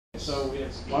So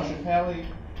it's Marcia Pally,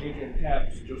 Adrian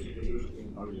Pabst, Joseph Bendersky,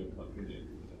 and Aryeh.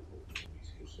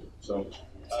 So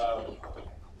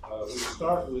we'll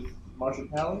start with Marcia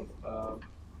Pally,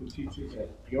 who teaches at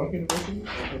York University, and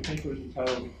her paper is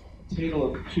entitled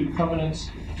Tale of Two Covenants,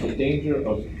 The Danger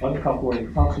of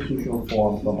Uncoupling Constitutional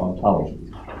Form from Ontology.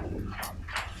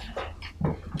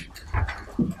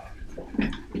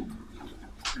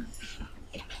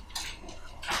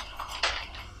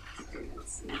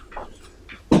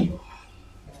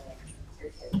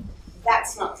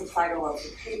 That's not the title of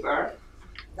the paper.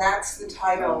 That's the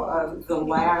title of the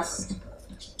last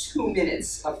 2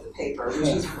 minutes of the paper, which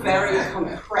is very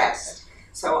compressed.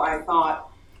 So I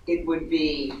thought it would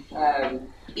be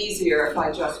easier if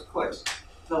I just put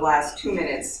the last 2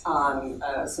 minutes on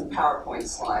some PowerPoint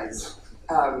slides.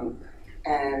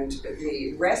 And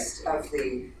the rest of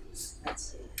the,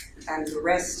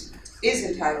 is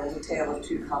entitled The Tale of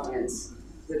Two Covenants,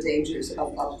 The Dangers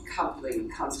of Uncoupling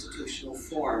Constitutional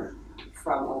Form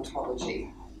from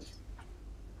Ontology.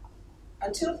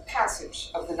 Until the passage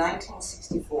of the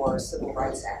 1964 Civil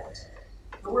Rights Act,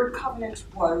 the word covenant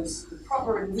was the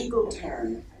proper legal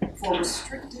term for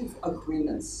restrictive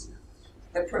agreements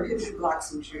that prohibited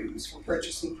blacks and Jews from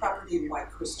purchasing property in white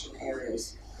Christian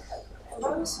areas. For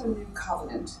those who knew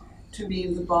covenant to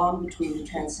mean the bond between the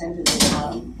transcendent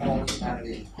and all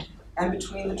humanity, and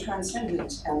between the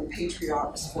transcendent and the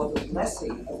patriarchs for the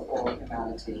blessing of all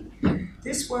humanity,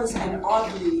 this was an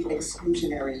oddly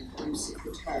exclusionary use of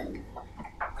the term.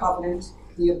 Covenant,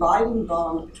 the abiding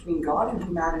bond between God and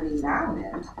humanity, now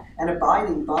meant an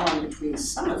abiding bond between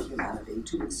some of humanity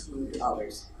to exclude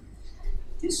others.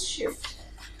 This shift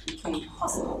became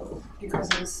possible because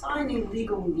in assigning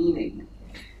legal meaning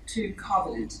to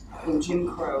covenant in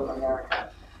Jim Crow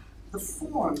America, the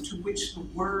form to which the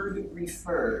word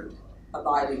referred,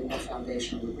 abiding or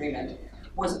foundational agreement,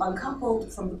 was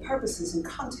uncoupled from the purposes and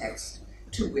context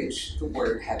to which the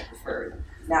word had referred.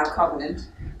 Now, covenant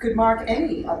could mark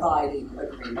any abiding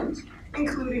agreement,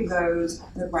 including those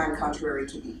that ran contrary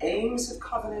to the aims of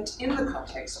covenant in the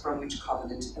context from which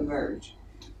covenant emerged.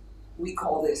 We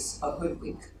call this a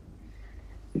hoodwink.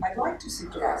 I'd like to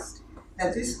suggest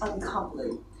that this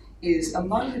uncoupling is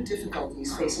among the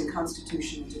difficulties facing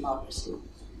constitutional democracy.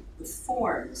 The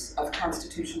forms of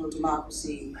constitutional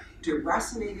democracy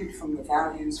deracinated from the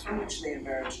values from which they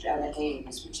emerged and the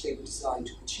aims which they were designed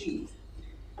to achieve.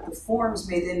 The forms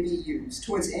may then be used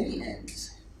towards any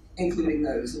ends, including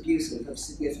those abusive of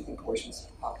significant portions of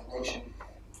the population.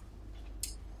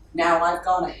 Now I've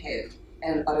gone ahead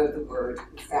and uttered the word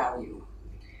value,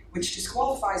 which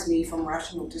disqualifies me from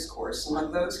rational discourse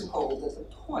among those who hold that the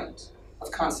point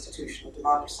of constitutional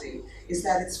democracy is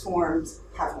that its forms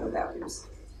have no values.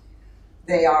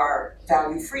 They are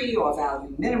value-free or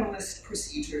value-minimalist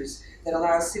procedures that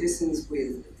allow citizens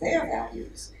with their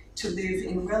values to live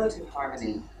in relative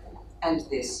harmony, and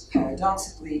this,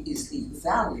 paradoxically, is the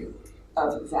value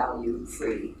of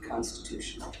value-free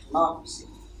constitutional democracy.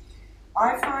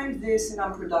 I find this an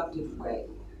unproductive way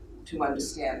to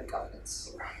understand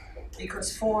governance,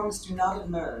 because forms do not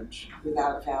emerge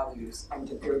without values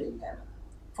undergirding them.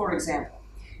 For example,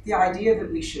 the idea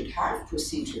that we should have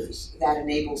procedures that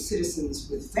enable citizens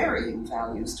with varying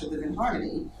values to live in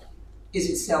harmony is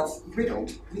itself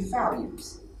riddled with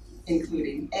values,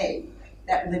 including A,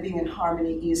 that living in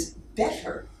harmony is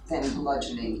better than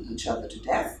bludgeoning each other to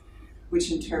death, which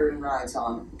in turn rides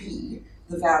on B,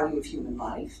 the value of human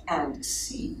life, and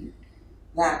C,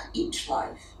 that each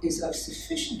life is of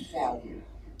sufficient value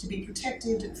to be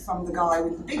protected from the guy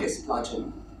with the biggest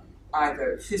bludgeon,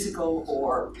 either physical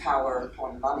or power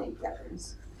or money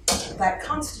weapons, that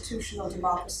constitutional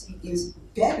democracy is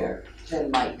better than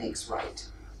might makes right,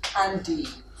 and D,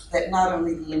 that not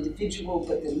only the individual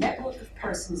but the network of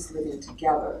persons living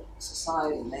together,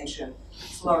 society, nation,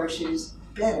 flourishes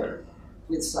better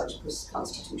with such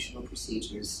constitutional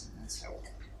procedures and so on.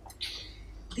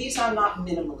 These are not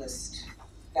minimalist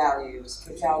values,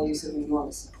 but values of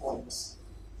enormous importance.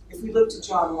 If we look to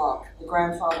John Locke, the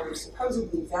grandfather of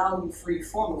supposedly value-free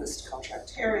formalist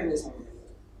contractarianism,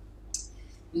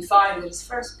 we find his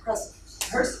first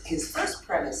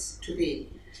premise to be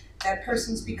that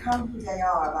persons become who they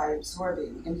are by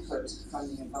absorbing input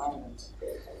from the environment.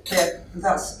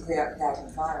 That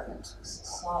environment,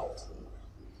 society,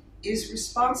 is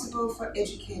responsible for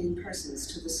educating persons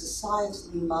to the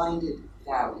societally minded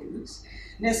values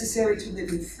necessary to live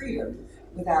in freedom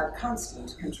without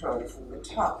constant control from the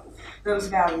top. Those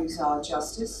values are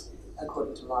justice,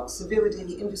 according to Locke,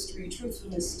 civility, industry,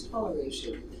 truthfulness,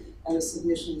 toleration, and the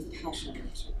submission of passion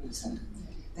to reason.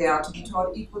 They are to be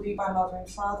taught equally by mother and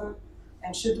father,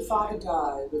 And should the father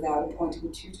die without appointing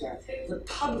a tutor, the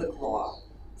public law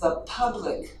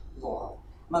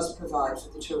must provide for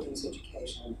the children's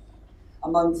education.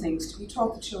 Among things to be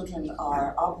taught the children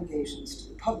are obligations to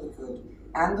the public good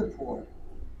and the poor,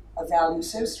 a value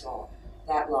so strong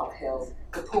that, Locke held,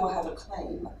 the poor have a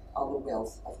claim on the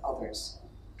wealth of others.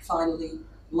 Finally,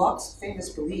 Locke's famous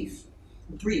brief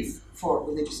for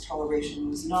religious toleration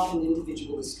was not an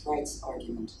individualist rights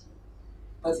argument,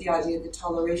 but the idea that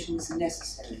toleration is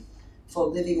necessary for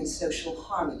living in social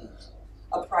harmony,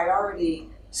 a priority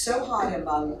so high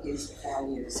among his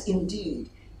values. Indeed,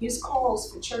 his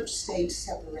calls for church-state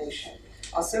separation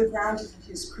are so grounded in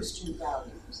his Christian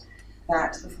values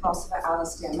that the philosopher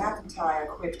Alistair MacIntyre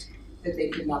quipped that they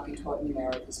could not be taught in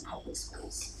America's public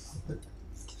schools.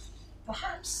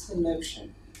 Perhaps the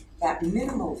notion that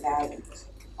minimal values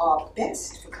are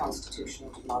best for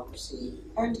constitutional democracy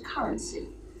earned currency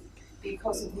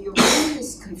because of the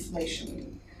erroneous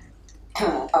conflation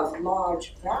of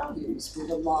large values with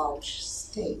a large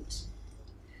state.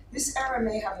 This error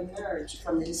may have emerged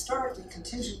from the historically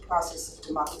contingent process of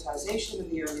democratization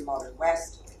of the early modern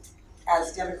West,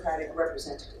 as democratic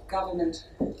representative government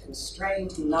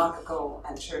constrained monarchical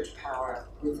and church power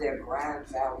with their grand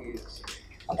values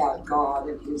about God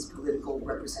and his political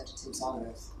representatives on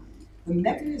earth. The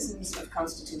mechanisms of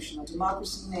constitutional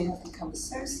democracy may have become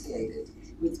associated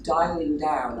with dialing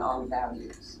down on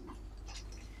values.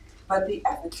 But the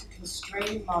effort to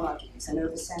constrain monarchies and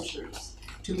over centuries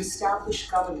to establish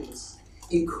governments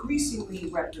increasingly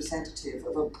representative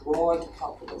of a broad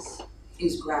populace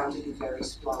is grounded in very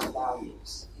strong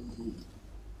values indeed.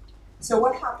 So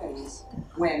what happens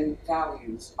when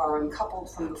values are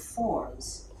uncoupled from the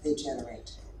forms they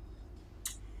generate?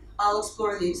 I'll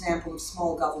explore the example of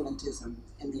small governmentism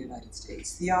in the United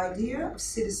States. The idea of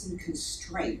citizen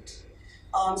constraint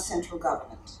on central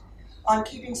government, on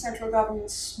keeping central government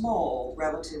small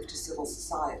relative to civil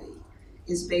society,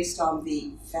 is based on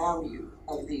the value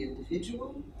of the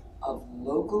individual, of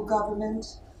local government,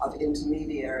 of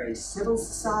intermediary civil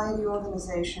society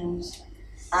organizations,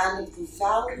 and of the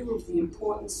value of the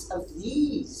importance of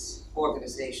these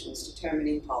organizations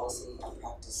determining policy and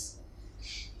practice.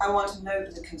 I want to note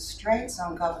that the constraints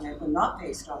on government were not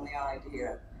based on the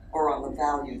idea or on the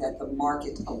value that the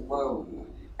market alone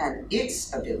and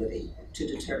its ability to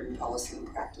determine policy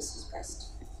and practice is best.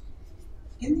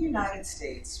 In the United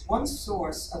States, one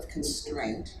source of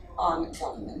constraint on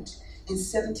government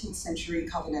is 17th century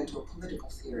covenantal political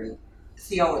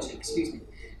theology,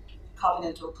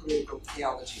 covenantal political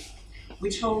theology,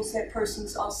 which holds that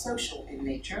persons are social in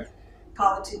nature.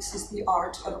 Politics is the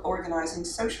art of organizing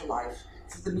social life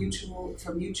for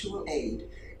mutual aid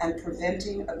and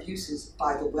preventing abuses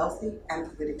by the wealthy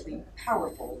and politically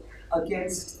powerful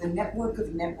against the network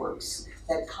of networks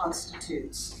that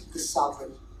constitutes the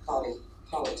sovereign body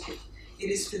politic. It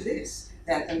is for this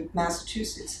that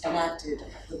Massachusetts enacted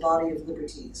the Body of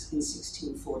Liberties in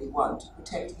 1641 to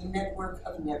protect the network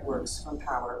of networks from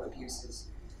power abuses.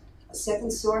 A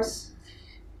second source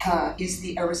is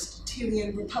the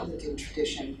Aristotelian Republican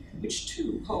tradition, which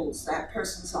too holds that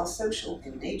persons are social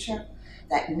in nature,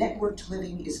 that networked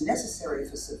living is necessary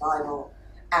for survival,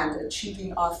 and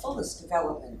achieving our fullest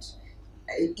development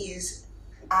is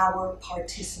our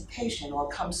participation, or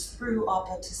comes through our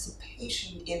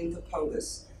participation in the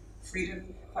polis.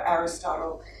 Freedom, for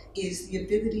Aristotle, is the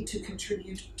ability to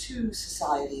contribute to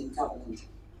society and government.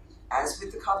 As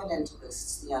with the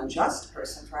covenantalists, the unjust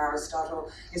person for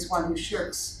Aristotle is one who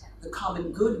shirks the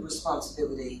common good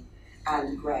responsibility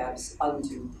and grabs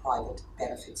undue private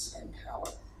benefits and power.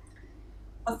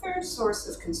 A third source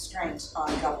of constraint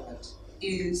on government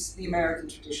is the American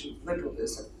tradition of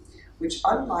liberalism, which,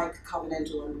 unlike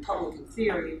covenantal and republican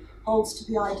theory, holds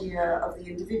to the idea of the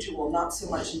individual not so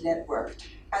much networked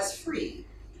as free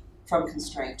from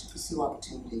constraint to pursue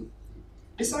opportunity.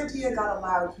 This idea got a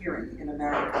loud hearing in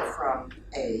America from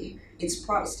A, its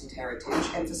Protestant heritage,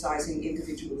 emphasizing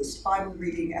individualist Bible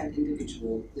reading and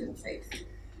individual little faith.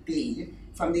 B,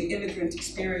 from the immigrant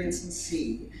experience, and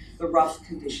C, the rough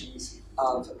conditions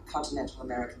of continental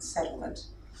American settlement.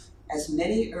 As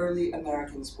many early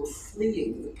Americans were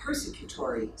fleeing the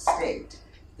persecutory state,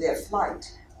 their flight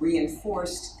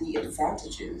reinforced the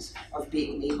advantages of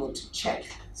being able to check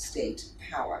state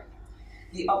power.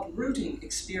 The uprooting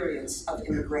experience of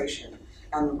immigration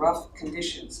and the rough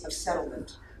conditions of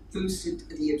settlement boosted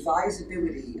the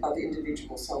advisability of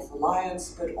individual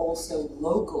self-reliance, but also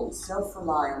local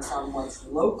self-reliance on one's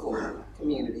local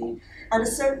community, and a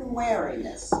certain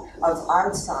wariness of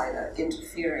outsider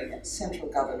interfering in central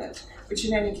government, which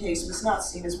in any case was not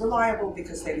seen as reliable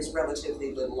because there was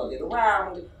relatively little of it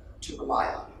around to rely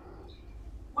on.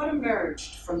 What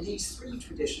emerged from these three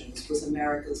traditions was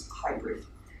America's hybrid,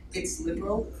 its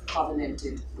liberal,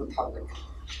 covenanted republic,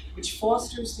 which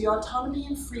fosters the autonomy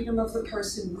and freedom of the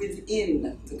person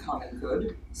within the common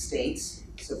good, states,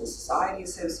 civil society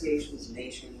associations,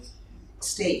 nations,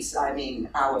 states, I mean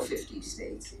our 50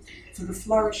 states, for the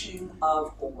flourishing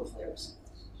of all of theirs.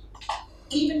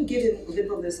 Even given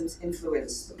liberalism's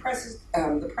influence, the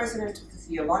president of the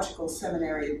Theological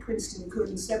Seminary of Princeton could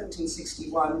in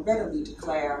 1761 readily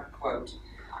declare, quote,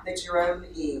 "Let your own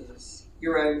ease,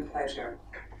 your own pleasure,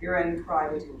 your own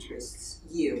private interests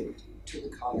yield to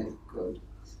the common good."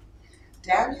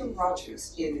 Daniel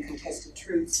Rogers, in Contested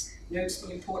Truths, notes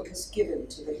the importance given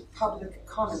to the public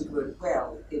common good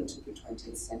well into the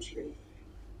 20th century.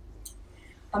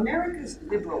 America's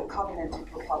liberal covenanted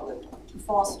republic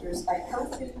fosters a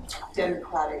healthy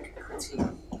democratic critique,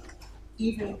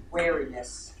 even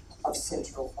wariness of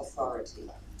central authority.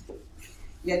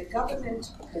 Yet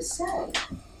government per se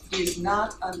is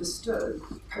not understood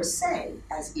per se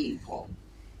as equal.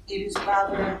 It is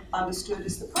rather understood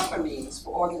as the proper means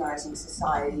for organizing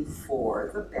society for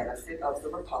the benefit of the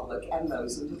republic and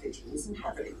those individuals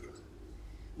inhabiting it.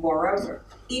 Moreover,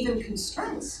 even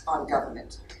constraints on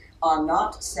government are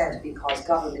not set because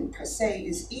government per se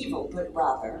is evil, but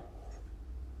rather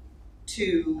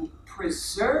to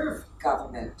preserve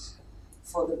government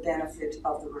for the benefit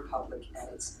of the republic and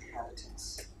its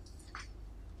inhabitants.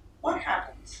 What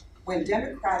happens when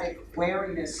democratic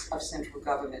wariness of central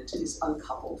government is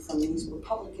uncoupled from these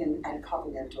republican and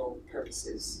covenantal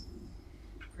purposes?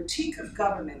 Critique of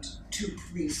government to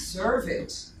preserve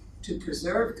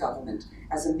government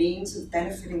as a means of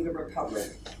benefiting the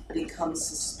republic becomes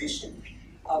suspicion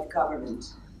of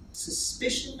government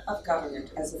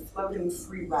as a floating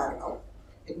free radical.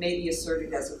 It may be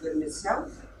asserted as a good in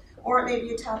itself, or it may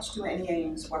be attached to any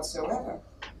aims whatsoever.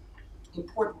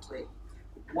 Importantly,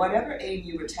 whatever aim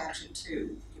you attach it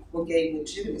to will gain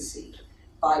legitimacy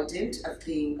by dint of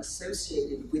being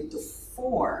associated with the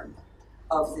form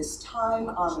of this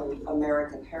time-honored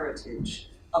American heritage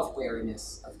of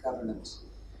wariness of government.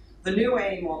 The new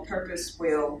aim or purpose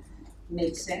will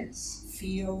make sense,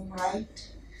 feel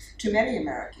right to many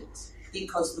Americans,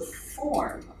 because the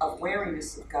form of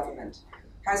wariness of government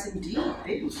has indeed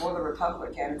been for the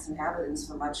Republic and its inhabitants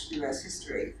for much US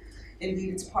history.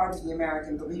 Indeed, it's part of the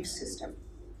American belief system.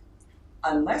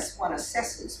 Unless one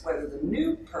assesses whether the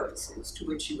new purposes to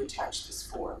which you attach this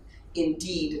form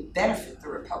indeed benefit the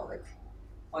Republic,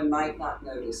 one might not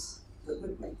notice the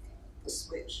hoodwink, the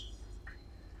switch.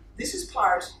 This is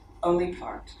only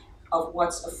part, of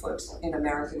what's afoot in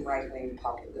American right-wing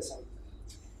populism.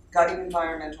 Gutting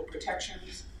environmental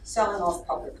protections, selling off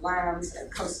public lands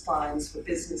and coastlines for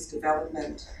business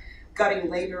development, gutting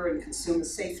labor and consumer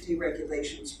safety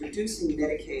regulations, reducing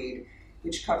Medicaid,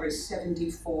 which covers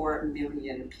 74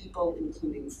 million people,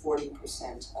 including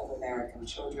 40% of American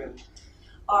children,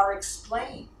 are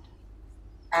explained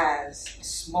as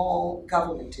small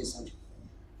governmentism.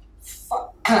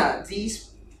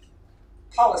 These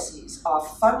policies are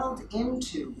funneled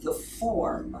into the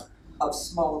form of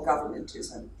small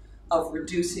governmentism, of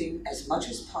reducing as much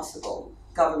as possible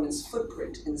government's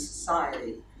footprint in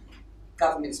society,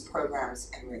 government's programs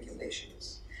and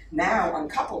regulations. Now,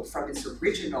 uncoupled from its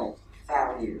original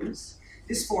values,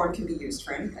 this form can be used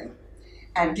for anything,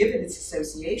 and given its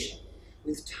association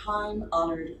with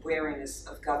time-honored wariness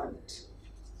of government,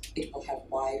 it will have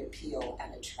wide appeal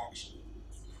and attraction.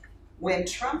 When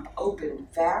Trump opened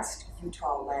vast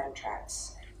Utah land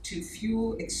tracts to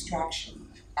fuel extraction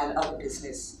and other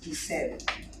business, he said,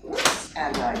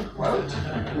 and I quote,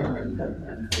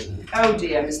 "Oh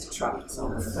dear, Mr. Trump is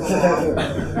on the floor."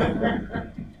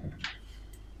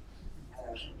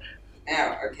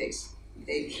 Now, our case,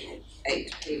 page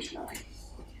 8, page 9.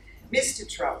 Mr.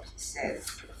 Trump said,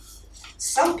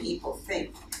 "Some people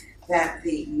think that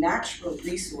the natural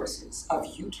resources of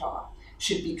Utah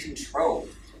should be controlled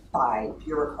by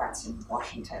bureaucrats in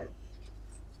Washington.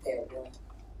 They're wrong."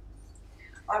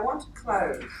 I want to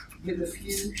close with a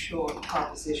few short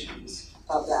propositions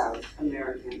about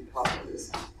American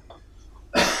populism.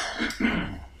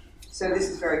 So this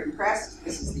is very compressed.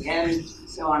 This is the end,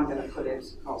 so I'm going to put it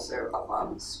also up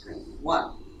on the screen.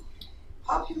 1,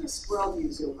 populist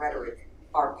worldviews and rhetoric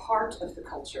are part of the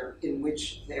culture in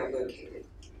which they are located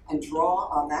and draw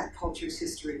on that culture's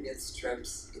history, myths,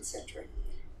 tropes, etc.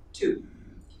 2,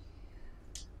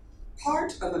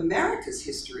 part of America's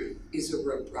history is a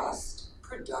robust,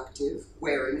 productive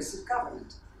wariness of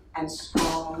government and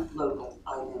strong local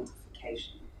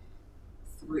identification.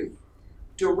 3,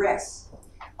 duress,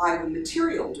 either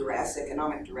material duress,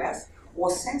 economic duress, or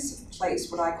sense of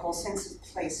place, what I call sense of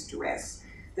place duress,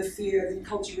 the fear that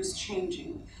culture is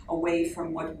changing away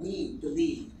from what we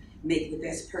believe make the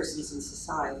best persons in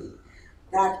society,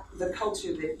 that the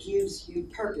culture that gives you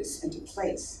purpose and a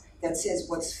place, that says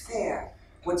what's fair,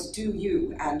 what's due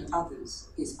you and others,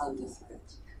 is under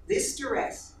threat. This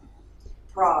duress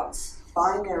prods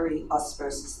binary us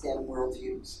versus them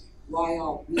worldviews. Why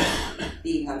are we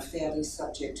being unfairly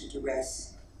subject to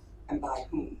duress, and by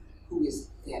whom? Who is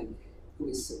them who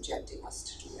is subjecting us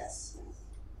to duress?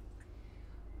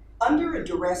 Under a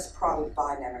duress-prodded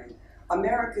binary,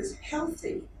 America's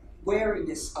healthy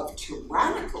wariness of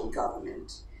tyrannical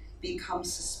government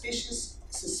becomes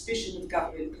suspicion of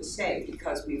government per se,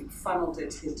 because we've funneled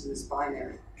it into this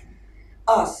binary.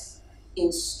 Us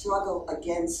in struggle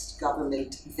against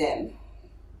government then.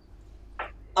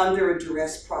 Under a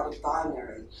duress-prodded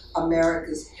binary,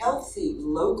 America's healthy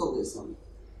localism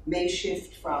may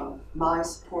shift from my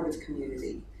supportive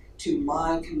community to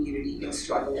my community in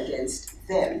struggle against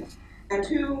them. And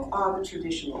who are the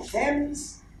traditional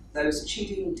thems? Those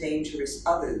cheating, dangerous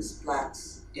others,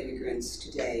 blacks, immigrants,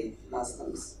 today,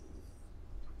 Muslims.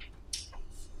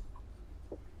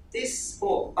 This,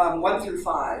 1 through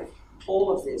 5, all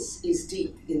of this is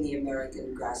deep in the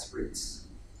American grassroots.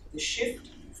 The shift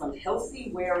from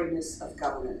healthy wariness of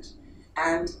government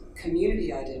and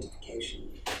community identification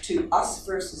to us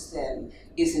versus them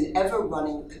is an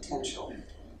ever-running potential,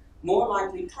 more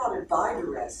likely prodded by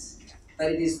duress,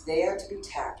 but it is there to be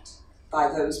tapped by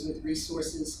those with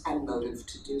resources and motive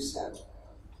to do so.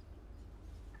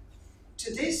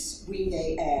 To this, we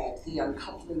may add the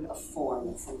uncoupling of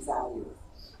form from value.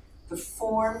 The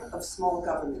form of small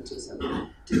governmentism,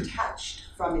 detached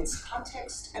from its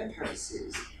context and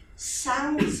purposes,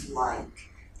 sounds like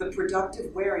the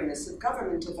productive wariness of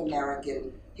government of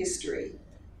American history.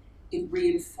 It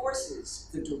reinforces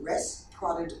the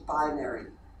duress-prodded binary,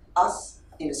 us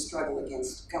in a struggle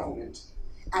against government,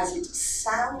 as it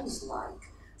sounds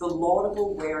like the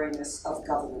laudable wariness of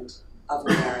government of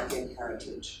American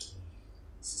heritage.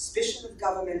 Suspicion of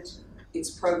government, its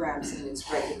programs and its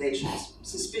regulations.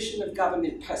 Suspicion of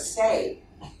government per se,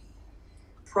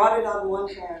 prodded on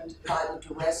one hand by the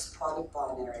duress-prodded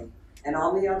binary, and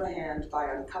on the other hand by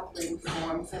uncoupling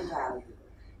form from value,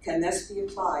 can thus be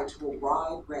applied to a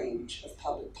wide range of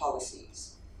public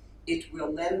policies. It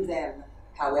will lend them,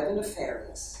 however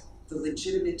nefarious, the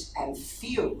legitimate and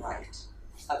feel right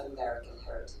of American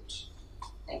heritage.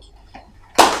 Thank you.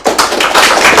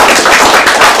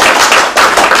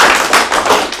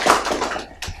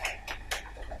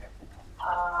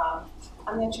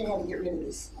 I'm not sure how to get rid of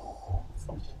this.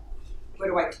 Where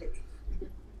do I click?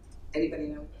 Anybody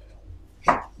know?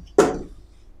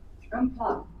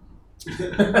 Unplug.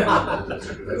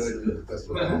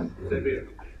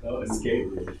 Escape.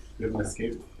 You have an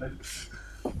escape.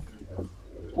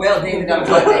 Well, David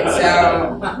unplugged it,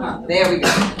 so there we go.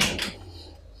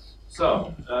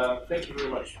 So, thank you very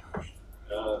much.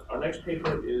 Our next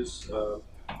paper is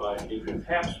by Adrian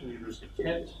Pabst from the University of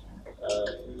Kent.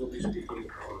 We will be speaking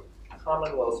on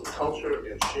Commonwealths of Culture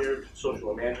and Shared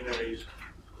Social Imaginaries,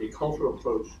 a cultural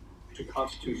approach to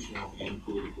constitutional and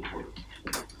political work.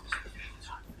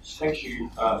 Thank you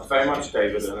very much,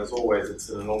 David, and as always, it's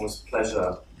an enormous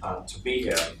pleasure to be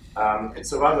here.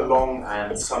 It's a rather long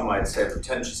and some might say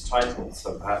pretentious title,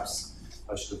 so perhaps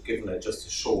I should have given it just a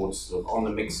short sort of on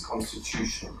the mixed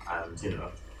constitution and, you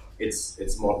know,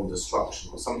 its modern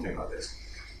destruction or something like this.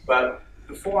 But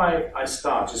before I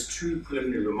start, just two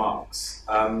preliminary remarks,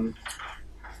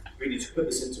 really to put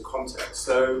this into context.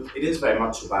 So it is very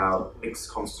much about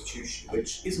mixed constitution,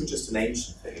 which isn't just an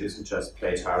ancient thing. It isn't just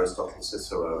Plato, Aristotle,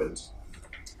 Cicero, and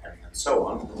so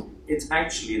on. It's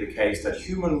actually the case that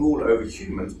human rule over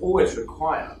humans always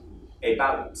require a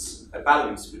balance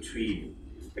between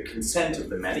the consent of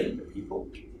the many, the people,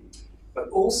 but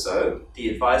also the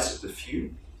advice of the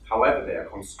few, however they are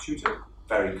constituted,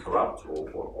 very corrupt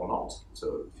or not.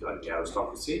 So if you like the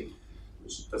aristocracy,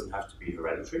 which doesn't have to be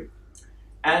hereditary.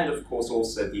 And of course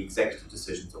also the executive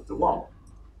decisions of the one.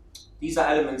 These are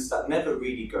elements that never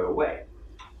really go away.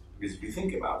 Because if you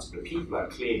think about it, the people are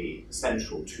clearly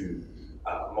essential to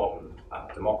modern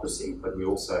democracy, but we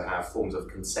also have forms of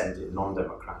consent in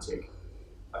non-democratic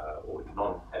or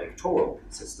non-electoral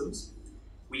systems.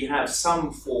 We have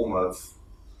some form of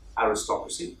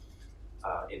aristocracy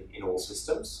in all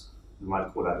systems. We might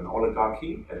call that an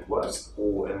oligarchy at worst,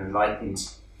 or an enlightened,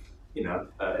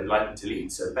 enlightened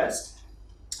elites at best.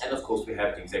 And of course, we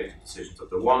have the executive decisions of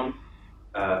the one,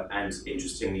 and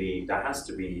interestingly, that has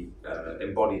to be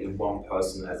embodied in one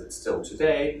person, as it's still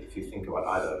today, if you think about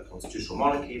either constitutional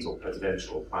monarchies or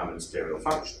presidential or prime ministerial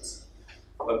functions.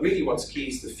 But really what's key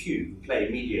is the few who play a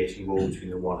mediating role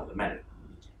between the one and the many.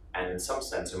 and in some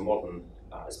sense, in modern,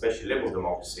 especially liberal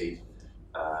democracy,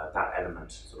 that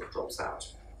element sort of drops out.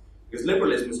 Because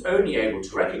liberalism is only able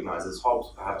to recognize, as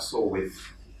Hobbes perhaps saw with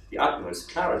the utmost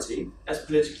clarity, as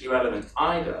politically relevant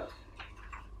either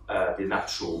the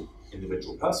natural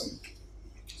individual person,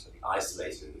 so the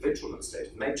isolated individual in the state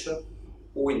of nature,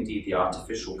 or indeed the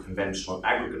artificial, conventional,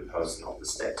 aggregate person of the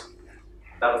state.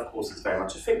 That, of course, is very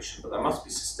much a fiction, but that must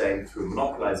be sustained through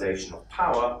monopolization of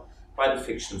power by the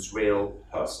fiction's real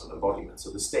personal embodiment.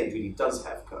 So the state really does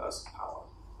have coercive power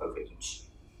over each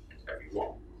and every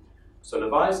one. So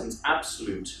Leviathan's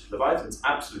absolute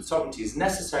sovereignty is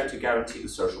necessary to guarantee the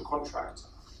social contract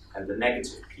and the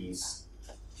negative piece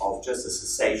of just a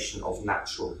cessation of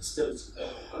natural hostility.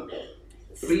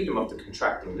 The freedom of the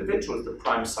contracting individual is the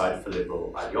prime side for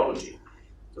liberal ideology.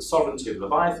 The sovereignty of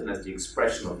Leviathan as the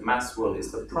expression of mass will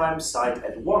is the prime side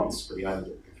at once for the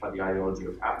ideology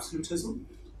of absolutism,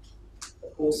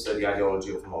 but also the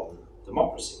ideology of modern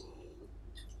democracy.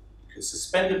 Because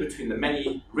suspended between the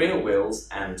many real wills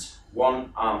and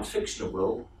one armed fictional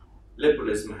will,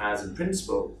 liberalism has, in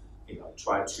principle,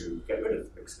 tried to get rid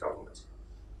of mixed government.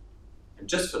 And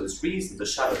just for this reason, the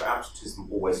shadow of absolutism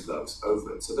always lurks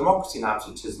over it. So democracy and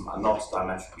absolutism are not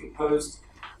diametrically opposed,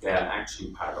 they are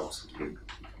actually paradoxically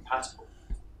compatible.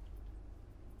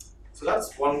 So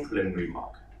that's one preliminary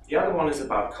remark. The other one is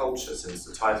about culture, since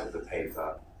the title of the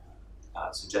paper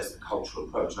suggests a cultural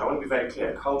approach. And I want to be very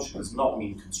clear, culture does not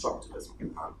mean constructivism.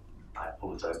 I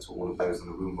apologize to all of those in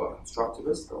the room who are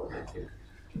constructivists, though I don't think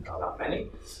there are that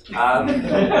many.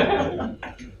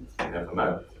 You never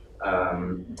know.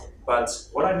 But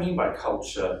what I mean by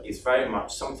culture is very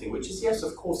much something which is, yes,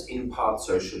 of course, in part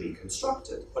socially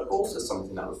constructed, but also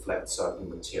something that reflects certain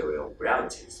material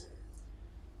realities.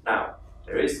 Now,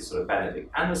 there is the sort of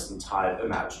Benedict Anderson-type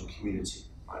imagined community,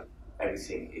 right?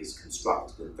 Everything is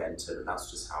constructed, invented, and that's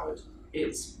just how it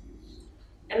is.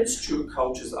 And it's true,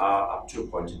 cultures are up to a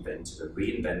point invented and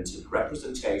reinvented,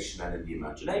 representation and in the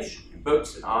imagination, in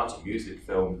books, in art, in music,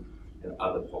 film, and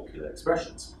other popular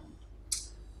expressions.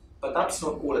 But that's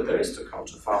not all that there is to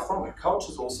culture, far from it.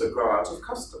 Cultures also grow out of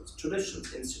customs,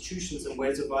 traditions, institutions, and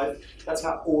ways of life that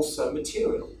are also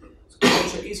material. So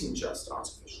culture isn't just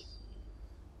artificial.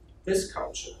 This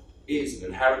culture is an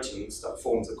inheritance that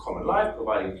forms a common life,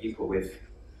 providing people with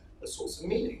a source of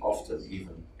meaning, often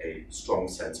even a strong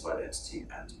sense of identity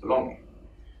and belonging.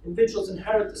 Individuals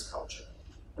inherit this culture,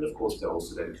 and of course they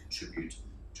also then contribute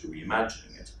to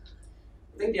reimagining it.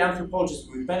 I think the anthropologist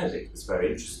Ruth Benedict is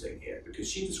very interesting here, because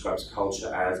she describes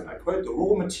culture as, and I quote, the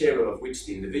raw material of which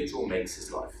the individual makes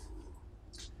his life.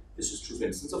 This is true, for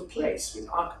instance, of place, with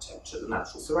architecture, the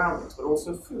natural surroundings, but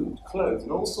also food, clothes,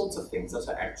 and all sorts of things that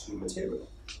are actually material,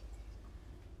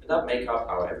 and that make up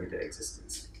our everyday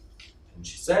existence. And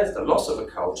she says the loss of a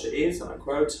culture is, and I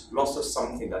quote, loss of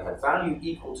something that had value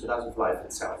equal to that of life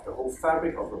itself, the whole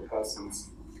fabric of a person's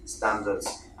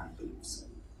standards and beliefs.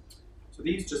 So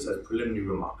these just as preliminary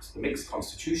remarks. The mixed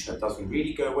constitution that doesn't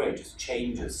really go away, it just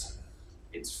changes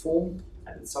its form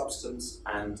and its substance,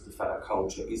 and the fact that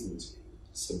culture isn't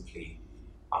simply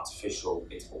artificial,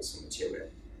 it's also material.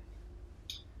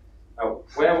 Now,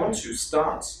 where I want to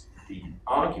start the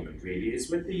argument really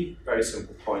is with the very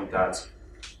simple point that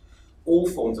all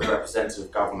forms of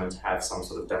representative government have some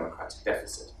sort of democratic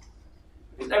deficit.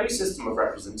 Because every system of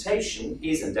representation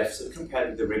is in deficit compared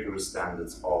with the rigorous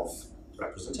standards of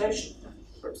representation,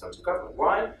 representative government.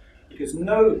 Why? Because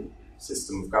no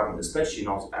system of government, especially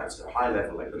not at a high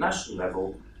level like the national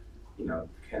level,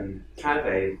 can have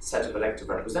a set of elected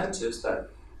representatives that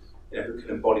who can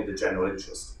embody the general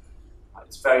interest.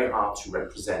 It's very hard to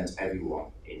represent everyone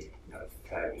in a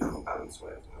fair, equal, balanced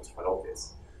way. I think that's quite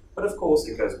obvious. But of course,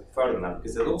 it goes further than that,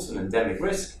 because there's also an endemic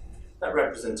risk that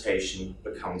representation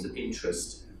becomes an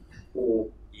interest or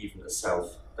even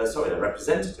that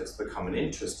representatives become an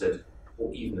interested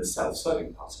or even a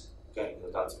self-serving party. Okay?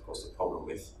 That's of course the problem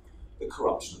with the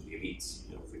corruption of the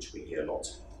elites, of which we hear a lot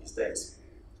these days.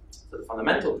 So the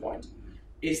fundamental point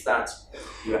is that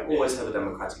you always have a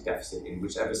democratic deficit in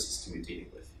whichever system you're dealing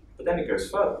with. But then it goes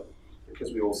further,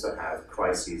 because we also have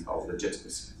crises of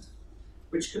legitimacy,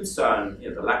 which concern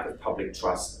the lack of public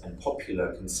trust and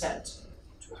popular consent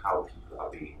to how people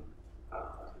are being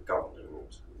governed and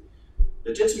ruled.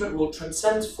 Legitimate rule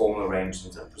transcends formal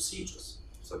arrangements and procedures,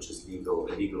 such as legal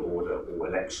order or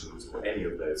elections or any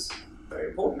of those very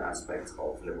important aspects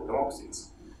of liberal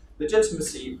democracies.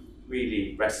 Legitimacy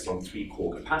really rests on three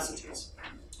core capacities.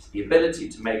 The ability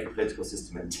to make a political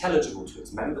system intelligible to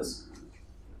its members.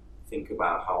 Think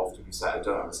about how often you say, I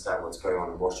don't understand what's going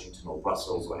on in Washington or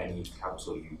Brussels or any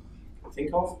capital you can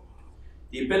think of.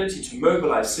 The ability to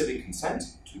mobilize civic consent,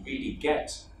 to really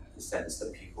get the the sense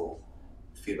that people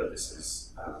feel that this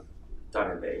is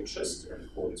done in their interest and in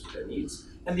accordance with their needs,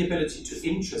 and the ability to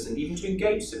interest and even to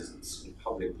engage citizens in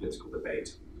public political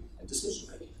debate and decision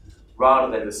making,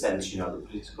 rather than the sense, the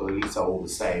political elites are all the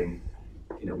same,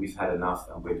 we've had enough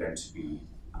and we're going to be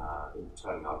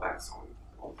turning our backs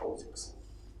on politics.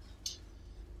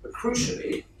 But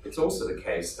crucially, it's also the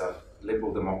case that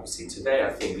liberal democracy today,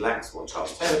 I think, lacks what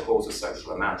Charles Taylor calls a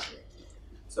social imaginary.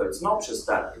 So it's not just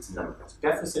that it's a democratic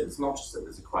deficit, it's not just that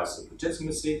there's a crisis of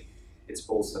legitimacy, it's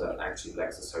also that it actually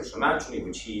lacks a social imaginary,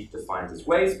 which he defines as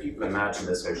ways people imagine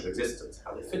their social existence,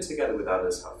 how they fit together with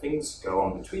others, how things go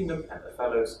on between them and their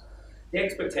fellows, the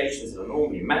expectations that are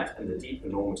normally met, and the deeper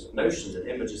normative notions and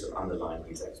images that underline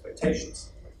these expectations.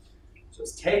 So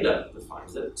as Taylor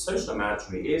defines it, social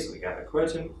imaginary is, and again I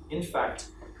quote him, in fact,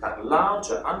 that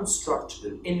larger, unstructured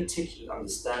and inarticulate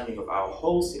understanding of our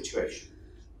whole situation,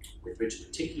 with which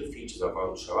particular features of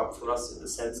our show up for us in the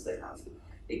sense they have.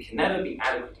 It can never be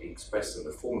adequately expressed in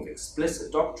the form of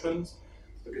explicit doctrines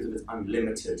because of its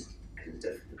unlimited and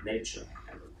indefinite nature.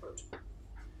 End of quote.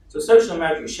 So social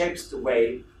imaginary shapes the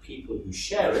way people who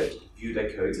share it view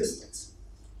their coexistence.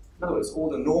 In other words, all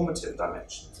the normative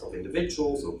dimensions of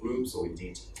individuals or groups or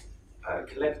indeed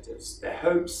collectives, their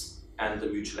hopes and the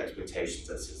mutual expectations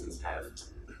that citizens have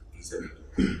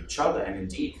vis-a-vis each other and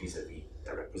indeed vis-a-vis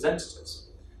their representatives.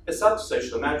 As such,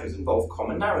 social imaginaries involve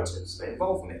common narratives, they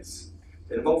involve myths,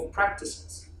 they involve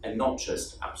practices, and not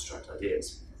just abstract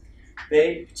ideas.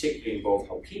 They particularly involve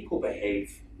how people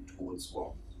behave towards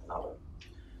one another.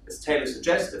 As Taylor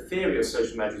suggests, the theory of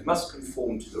social imaginaries must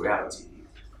conform to the reality.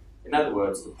 In other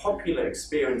words, the popular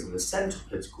experience and the sense of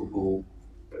political rule,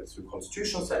 both through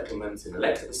constitutional settlements, in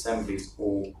elected assemblies,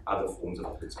 or other forms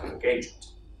of political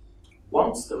engagement.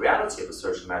 Once the reality of the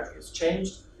social imaginary has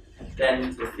changed,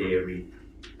 then the theory,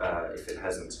 if it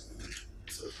hasn't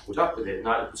sort of caught up with it,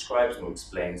 neither describes nor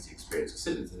explains the experience of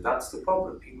citizens. And that's the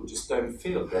problem. People just don't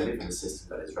feel they live in a system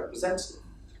that is representative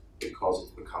because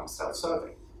it's become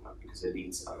self-serving. Because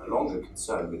elites are no longer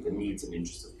concerned with the needs and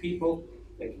interests of people,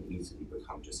 they can easily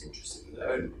become just interested in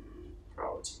their own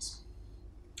priorities.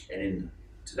 And in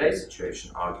today's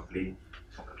situation, arguably,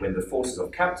 when the forces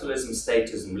of capitalism,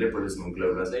 statism, liberalism, and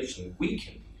globalization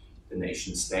weaken the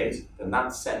nation state, then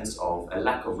that sense of a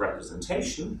lack of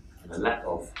representation and a lack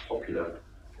of popular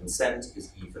consent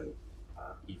is even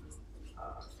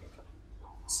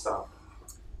stark.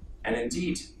 And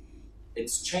indeed,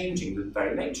 it's changing the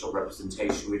very nature of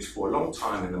representation, which for a long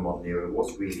time in the modern era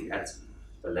was really at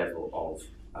the level of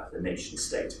the nation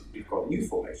state. We've got new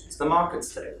formations, the market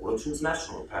state, or the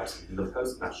transnational, perhaps even the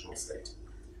post-national state.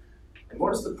 And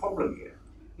what is the problem here?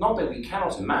 Not that we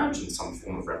cannot imagine some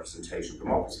form of representation of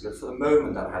democracy, but for the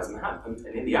moment that hasn't happened,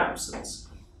 and in the absence,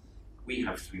 we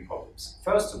have three problems.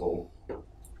 First of all,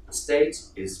 the state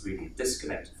is really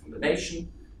disconnected from the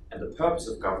nation, and the purpose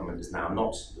of government is now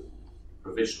not the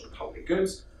provision of public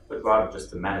goods, but rather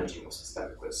just the managing of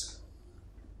systemic risk.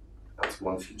 That's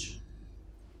one feature.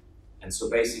 And so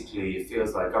basically it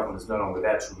feels like government is no longer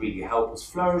there to really help us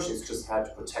flourish, it's just had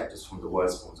to protect us from the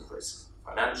worst forms of risk.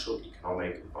 Financial,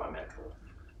 economic, environmental,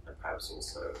 and perhaps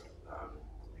also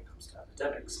when it comes to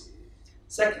epidemics.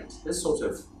 Second, this sort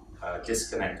of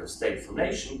disconnect of state from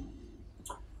nation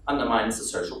undermines the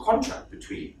social contract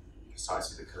between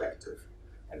precisely the collective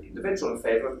and the individual in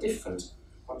favor of different,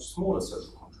 much smaller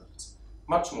social contracts,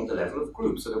 much more at the level of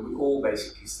groups, so that we all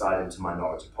basically slide into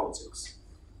minority politics,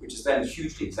 which is then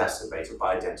hugely exacerbated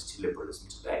by identity liberalism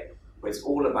today, where it's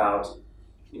all about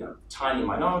tiny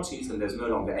minorities, and there's no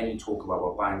longer any talk about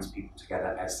what binds people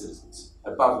together as citizens,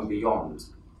 above and beyond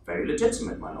very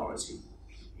legitimate minority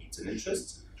needs and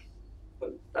interests,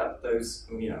 but that those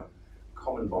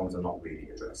common bonds are not really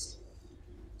addressed.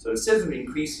 So the citizenry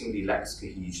increasingly lacks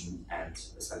cohesion and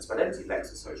a sense of identity,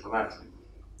 lacks a social imaginary.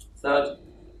 Third,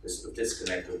 this sort of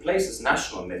disconnect replaces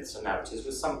national myths and narratives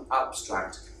with some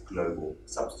abstract global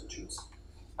substitutes.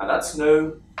 Now that's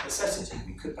no necessity.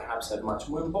 We could perhaps have much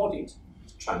more embodied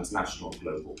transnational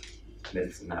global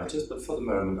myths and narratives, but for the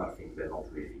moment I think they're not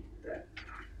really there.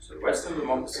 So Western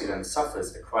democracy then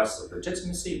suffers a crisis of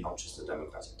legitimacy, not just a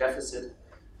democratic deficit,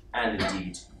 and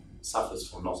indeed suffers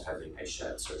from not having a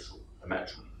shared social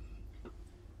imaginary.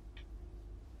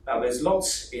 Now there's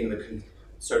lots in the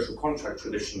social contract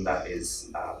tradition that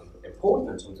is important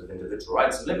in terms of individual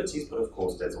rights and liberties, but of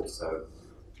course there's also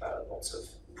lots of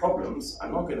problems.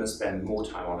 I'm not going to spend more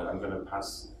time on it. I'm going to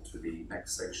pass to the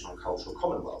next section on cultural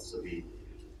commonwealths, so the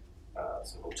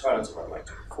sort of alternative I'd like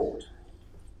to put forward.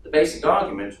 The basic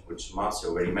argument, which Marcia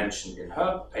already mentioned in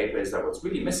her paper, is that what's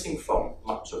really missing from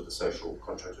much of the social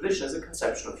contract tradition is a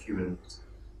conception of humans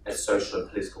as social and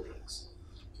political beings.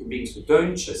 human beings who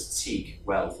don't just seek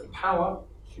wealth and power,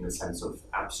 in the sense of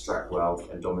abstract wealth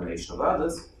and domination of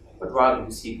others, but rather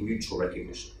who seek mutual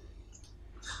recognition,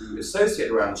 who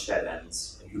associate around shared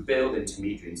ends, and who build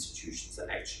intermediary institutions that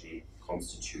actually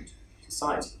constitute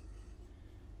society.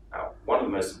 Now, one of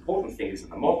the most important things in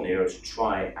the modern era to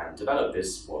try and develop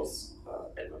this was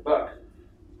Edmund Burke.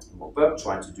 And what Burke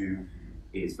tried to do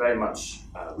is very much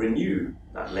renew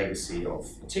that legacy of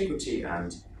antiquity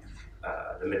and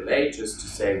the Middle Ages to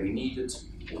say we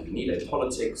need a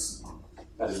politics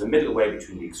that is a middle way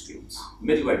between the extremes.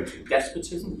 Middle way between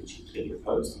despotism, which he clearly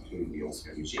opposed, including the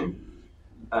Austrian regime,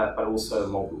 but also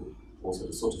mob rule, also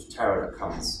the sort of terror that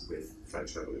comes with the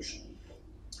French Revolution.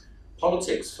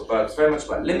 Politics for Burke is very much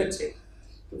about limiting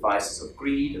the vices of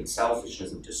greed and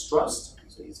selfishness and distrust,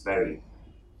 so he's very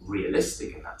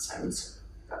realistic in that sense,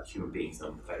 that human beings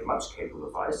are very much capable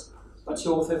of vice, but he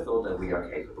also thought that we are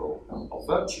capable of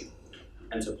virtue.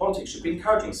 And so politics should be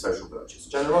encouraging social virtues,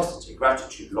 generosity,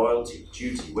 gratitude, loyalty,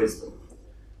 duty, wisdom,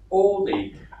 all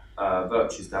the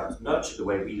virtues that nurture the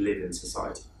way we live in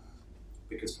society.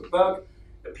 Because for Burke,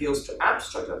 appeals to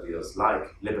abstract ideas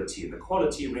like liberty and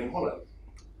equality ring hollow.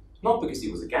 Not because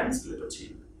he was against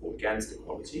liberty or against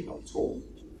equality, not at all,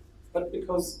 but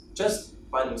because just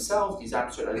by themselves, these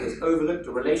abstract ideas overlook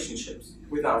the relationships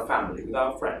with our family, with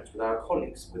our friends, with our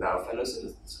colleagues, with our fellow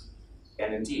citizens,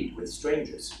 and indeed with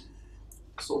strangers.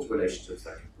 The sort of relationships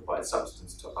that can provide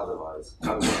substance to otherwise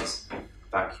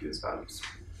vacuous values.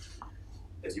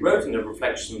 As he wrote in the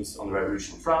Reflections on the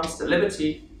Revolution in France, the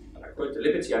liberty, and I quote, the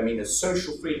liberty I mean is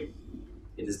social freedom.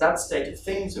 It is that state of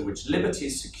things in which liberty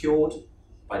is secured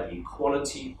by the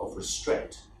equality of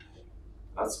restraint.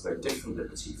 That's a very different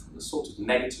liberty from the sort of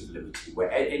negative liberty where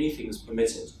anything is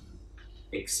permitted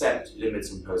except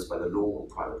limits imposed by the law or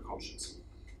private conscience.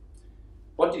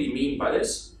 What did he mean by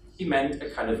this? He meant a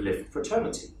kind of lived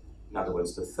fraternity. In other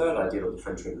words, the third ideal of the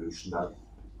French Revolution that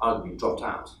arguably dropped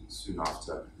out soon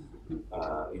after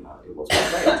it was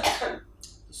proclaimed.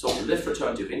 The sort of lived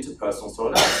fraternity of interpersonal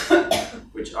solidarity,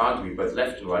 which arguably both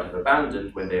left and right have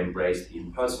abandoned when they embraced the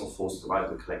impersonal forces of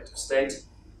either the collective state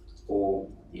or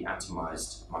the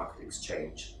atomized market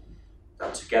exchange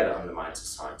that together undermine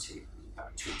society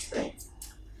to its day.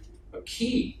 A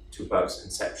key to Burke's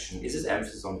conception is his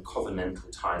emphasis on covenantal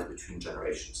ties between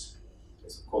generations.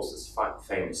 There's of course this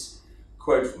famous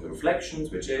quote from the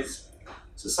Reflections, which is,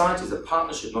 society is a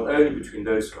partnership not only between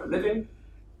those who are living,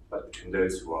 but between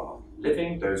those who are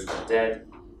living, those who are dead,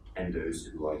 and those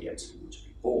who are yet to be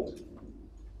born.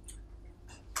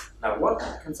 Now, what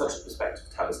can such a perspective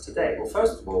tell us today? Well,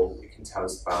 first of all, it can tell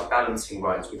us about balancing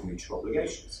rights with mutual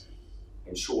obligations.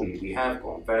 And surely we have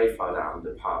gone very far down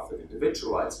the path of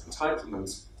individual rights and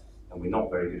entitlements, and we're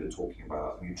not very good at talking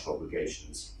about mutual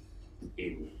obligations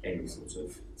in any sort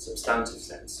of substantive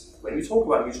sense. When we talk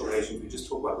about mutual obligations, we just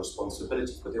talk about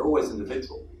responsibilities, but they're always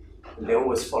individual, and they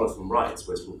always follow from rights,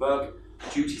 whereas for Burke,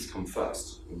 duties come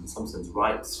first. In some sense,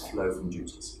 rights flow from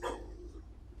duties.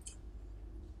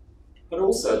 But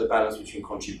also the balance between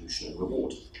contribution and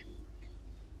reward.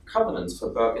 Covenants for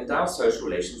Burke endow social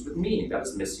relations with meaning that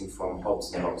is missing from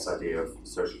Hobbes and Locke's idea of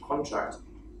social contract,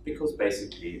 because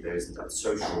basically there isn't that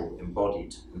social,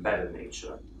 embodied, embedded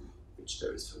nature which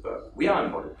there is for Burke. We are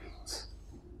embodied beings,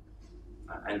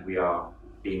 and we are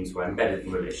beings who are embedded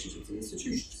in relationships and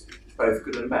institutions, both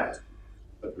good and bad,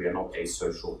 but we are not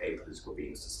asocial, apolitical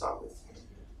beings to start with.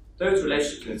 Those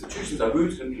relationships and institutions are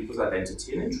rooted in people's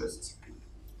identity and interests.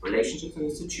 Relationships and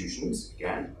institutions,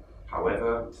 again,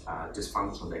 however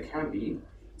dysfunctional they can be,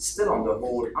 still on the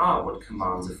whole are what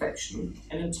commands affection,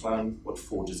 and in turn what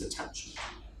forges attachment.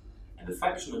 And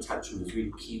affection and attachment is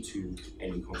really key to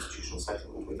any constitutional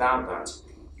settlement. Without that,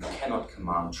 you cannot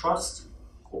command trust,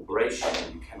 cooperation,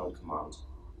 and you cannot command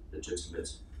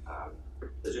legitimacy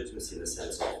in the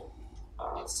sense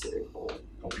of civic or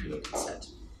popular consent.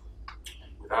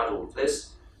 Without all of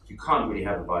this, you can't really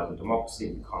have a vibrant democracy,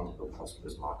 and you can't have a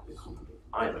prosperous market economy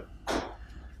either.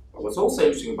 But what's also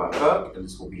interesting about Burke, and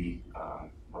this will be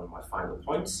one of my final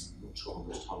points, I'm not sure how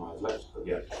much time I have left, but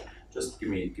yeah, just give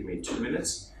me 2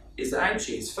 minutes, is that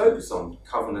actually his focus on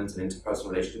covenants and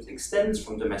interpersonal relationships extends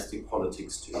from domestic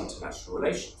politics to international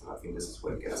relations, and I think this is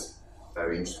where it gets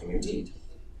very interesting indeed.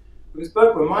 Because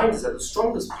Burke reminds us that the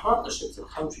strongest partnerships a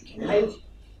country can make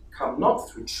come not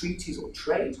through treaties or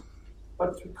trade,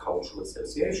 but through cultural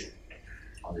association.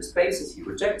 On this basis, he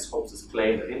rejects Hobbes'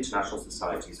 claim that international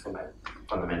society is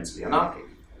fundamentally anarchic.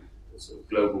 It's a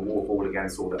global war all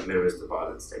against all that mirrors the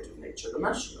violent state of nature at the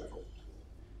national level.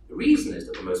 The reason is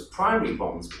that the most primary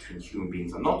bonds between human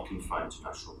beings are not confined to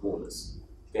national borders.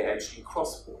 They actually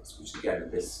cross borders, which again in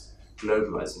this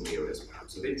globalizing era is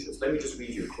perhaps of interest. Let me just read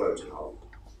you a quote and I'll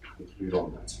conclude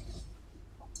on that.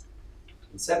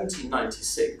 In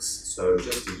 1796, so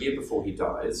just a year before he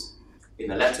dies,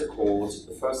 in a letter called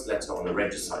The First Letter on the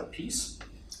Regicide Peace,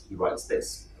 he writes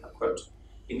this, and I quote,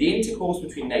 "In the intercourse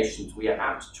between nations, we are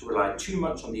apt to rely too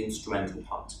much on the instrumental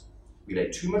part. We lay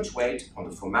too much weight upon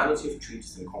the formality of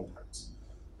treaties and compacts.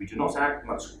 We do not act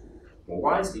much more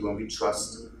wisely when we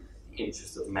trust the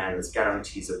interests of man as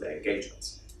guarantees of their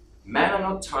engagements. Men are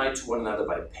not tied to one another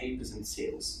by papers and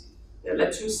seals. They are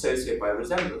led to associate by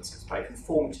resemblances, by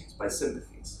conformities, by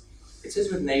sympathies. It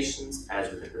is with nations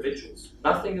as with individuals.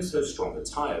 Nothing is so strong a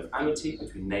tie of amity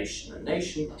between nation and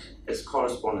nation as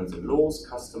correspondence in laws,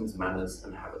 customs, manners,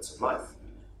 and habits of life.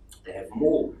 They have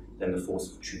more than the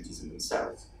force of treaties in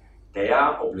themselves. They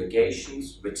are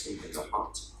obligations written in the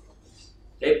heart.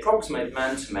 They approximate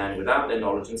man to man without their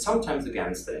knowledge and sometimes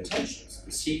against their intentions.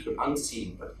 The secret,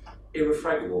 unseen, but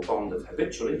irrefragable bond of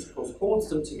habitual intercourse holds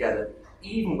them together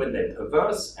even when their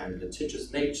perverse and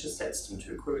litigious nature sets them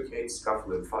to equivocate,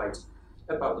 scuffle, and fight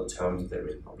about the terms of their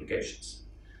written obligations.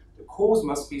 The cause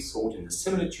must be sought in the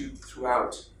similitude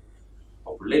throughout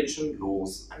of religion,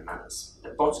 laws, and manners.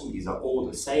 At bottom, these are all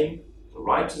the same. The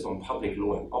writers on public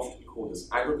law have often called this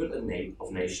aggregate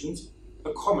of nations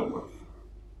a Commonwealth.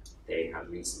 They have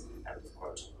reason." End of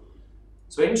quote.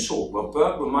 So in short, what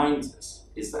Burke reminds us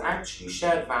is that actually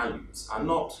shared values are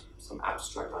not some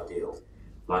abstract ideal,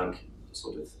 like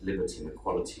sort of liberty and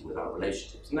equality without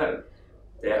relationships. No,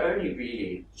 they're only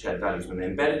really shared values when they're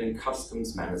embedded in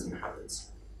customs, manners, and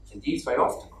habits. And these very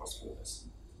often cross borders.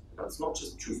 That's not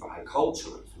just true for high culture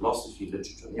and philosophy,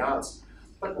 literature, and the arts,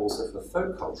 but also for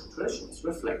folk cultural traditions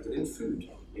reflected in food,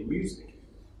 in music,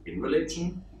 in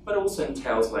religion, but also in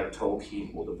tales like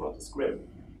Tolkien or the Brothers Grimm.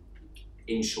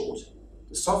 In short,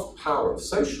 the soft power of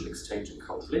social exchange and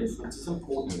cultural influence is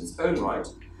important in its own right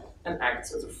and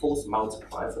acts as a force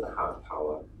multiplier for the hard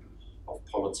power of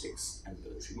politics and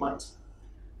military might.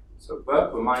 So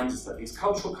Burke reminds us that these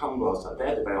cultural commonwealths are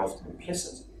there, they're very often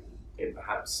implicit. They've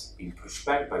perhaps been pushed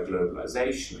back by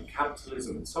globalization and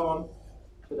capitalism and so on,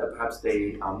 but that perhaps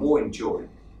they are more enduring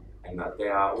and that they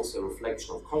are also a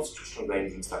reflection of constitutional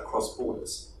arrangements that cross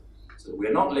borders. So we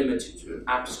are not limited to an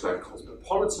abstract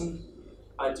cosmopolitan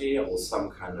idea or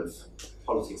some kind of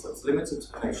politics that's limited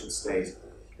to the nation state.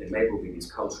 There may well be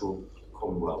these cultural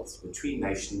commonwealths between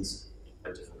nations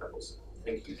at different levels.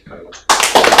 Thank you very much.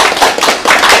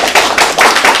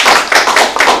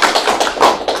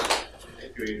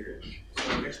 Thank you, Adrian. So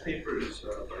the next paper is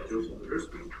by Joseph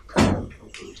Bendersky. Comes from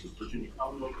Virginia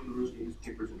Commonwealth University. His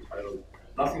paper is entitled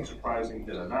 "Nothing Surprising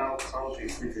That Now, Karl J.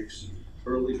 Friedrich's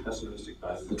Early Pessimistic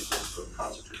Diagnosis of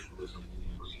Constitutionalism in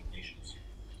the Emerging Nations."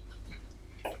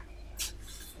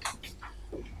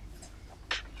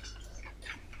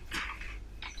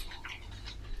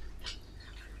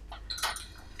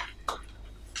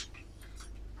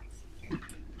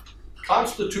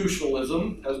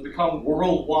 Constitutionalism has become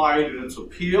worldwide in its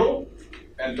appeal,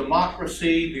 and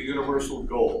democracy the universal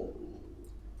goal.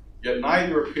 Yet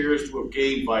neither appears to have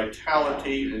gained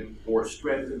vitality or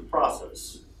strength in the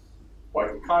process.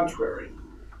 Quite the contrary,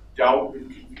 doubt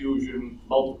and confusion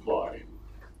multiply.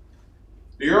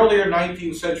 The earlier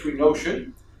 19th century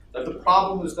notion that the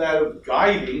problem is that of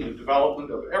guiding the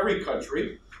development of every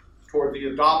country toward the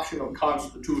adoption of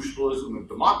constitutionalism and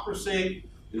democracy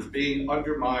is being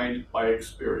undermined by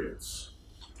experience.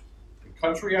 In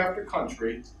country after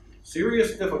country,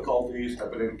 serious difficulties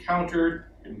have been encountered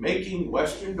in making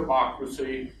Western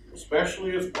democracy,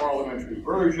 especially its parliamentary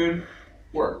version,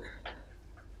 work.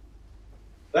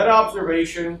 That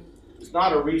observation is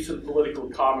not a recent political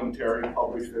commentary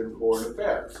published in Foreign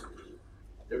Affairs.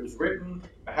 It was written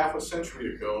a half a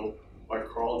century ago by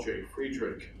Carl J.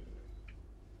 Friedrich.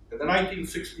 In the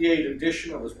 1968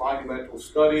 edition of his monumental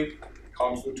study,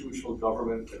 Constitutional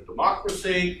Government and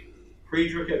Democracy,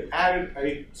 Friedrich had added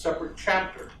a separate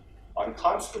chapter on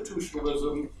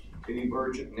constitutionalism in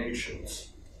emergent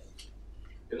nations.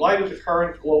 In light of the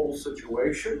current global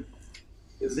situation,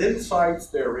 his insights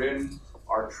therein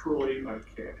are truly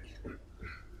uncanny.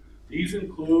 These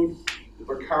include the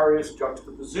precarious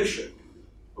juxtaposition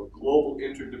of global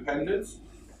interdependence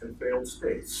and failed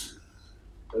states,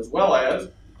 as well as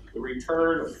the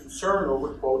return of concern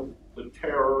over, quote, the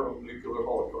terror of nuclear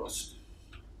holocaust.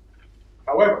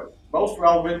 However, most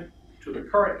relevant to the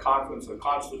current confluence of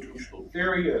constitutional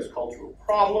theory as cultural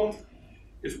problem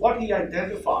is what he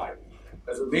identified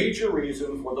as a major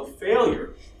reason for the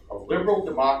failure of liberal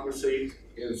democracy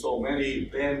in so many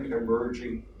then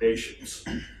emerging nations.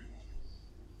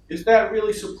 Is that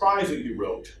really surprising, he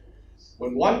wrote,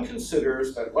 when one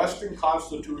considers that Western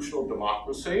constitutional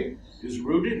democracy is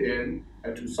rooted in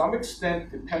and to some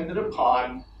extent dependent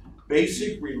upon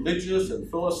basic religious and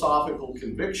philosophical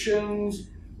convictions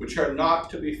which are not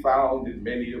to be found in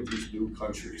many of these new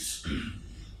countries.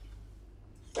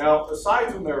 Now,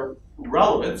 aside from their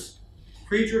relevance,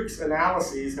 Friedrich's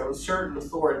analyses have a certain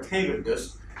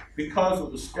authoritativeness because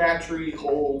of the stature he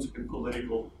holds in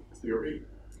political theory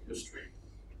history.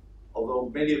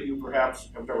 Although many of you perhaps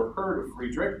have never heard of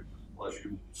Friedrich, unless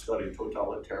you study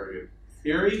totalitarian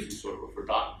theories, he's sort of a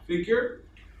forgotten figure.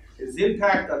 His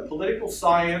impact on political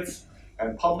science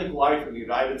and public life in the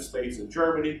United States and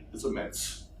Germany is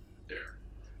immense there.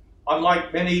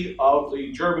 Unlike many of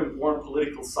the German-born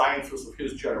political scientists of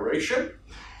his generation,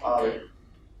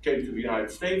 came to the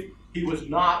United States, he was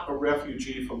not a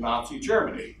refugee from Nazi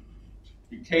Germany.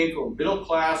 He came from a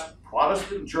middle-class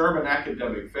Protestant German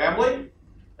academic family,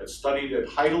 had studied at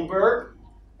Heidelberg,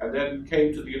 and then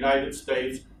came to the United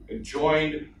States and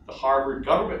joined the Harvard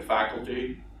government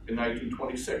faculty in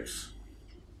 1926.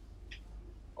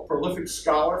 A prolific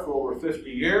scholar for over 50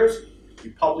 years, he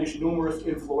published numerous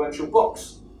influential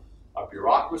books on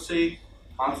bureaucracy,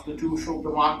 constitutional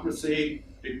democracy,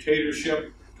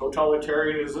 dictatorship,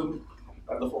 totalitarianism,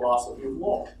 and the philosophy of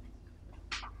law.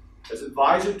 As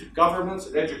advisor to governments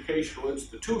and educational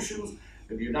institutions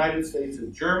in the United States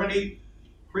and Germany,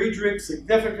 Friedrich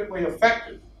significantly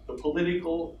affected the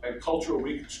political and cultural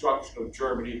reconstruction of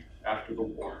Germany after the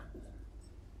war.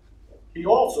 He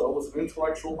also was an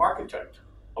intellectual architect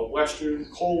of Western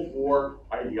Cold War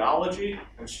ideology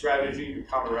and strategy to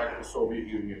counteract the Soviet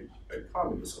Union and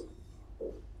communism.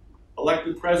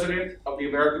 Elected president of the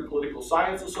American Political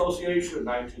Science Association in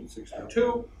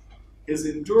 1962, his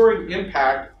enduring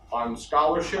impact on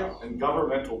scholarship and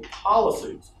governmental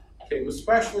policies came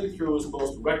especially through his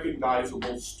most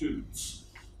recognizable students.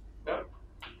 Yeah.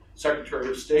 Secretary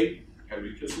of State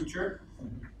Henry Kissinger,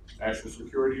 National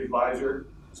Security Advisor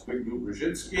Zbigniew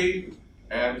Brzezinski,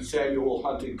 and Samuel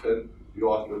Huntington, the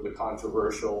author of the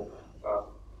controversial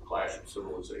Clash of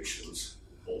Civilizations,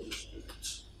 older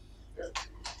students. Yeah.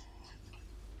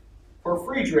 For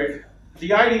Friedrich,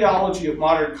 the ideology of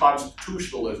modern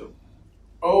constitutionalism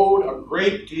owed a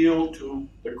great deal to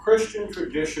the Christian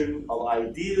tradition of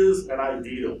ideas and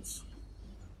ideals.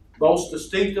 Most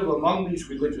distinctive among these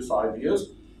religious ideas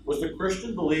was the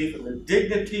Christian belief in the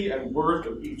dignity and worth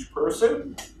of each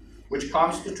person, which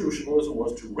constitutionalism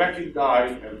was to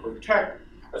recognize and protect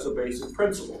as a basic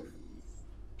principle.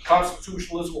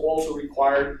 Constitutionalism also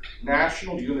required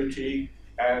national unity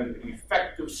and an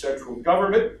effective central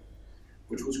government,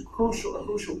 which was a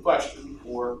crucial question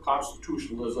for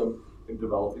constitutionalism in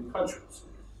developing countries.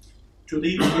 To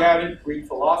these he added Greek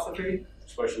philosophy,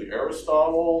 especially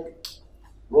Aristotle,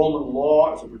 Roman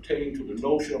law as it pertained to the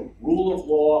notion of rule of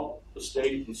law, the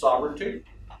state, and sovereignty.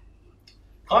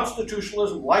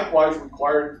 Constitutionalism likewise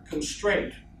required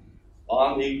constraint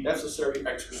on the necessary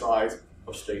exercise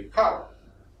of state power.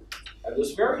 And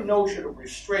this very notion of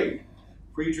restraint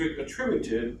Friedrich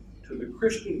attributed to the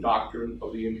Christian doctrine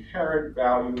of the inherent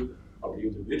value of the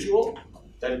individual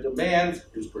that demands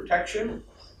his protection,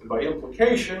 and by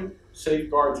implication,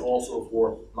 safeguards also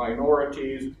for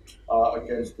minorities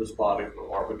against despotic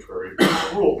or arbitrary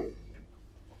rule.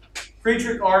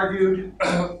 Friedrich argued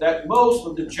that most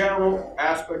of the general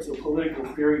aspects of political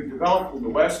theory developed in the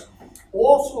West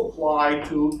also apply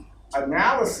to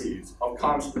analyses of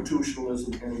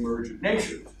constitutionalism in emergent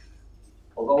nations.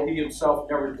 Although he himself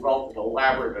never developed an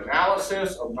elaborate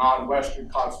analysis of non-Western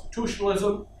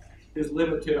constitutionalism, his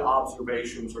limited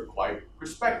observations are quite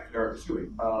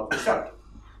perceptive.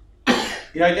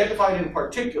 He identified in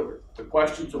particular the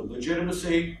questions of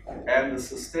legitimacy and the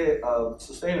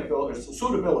sustainability and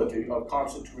suitability of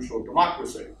constitutional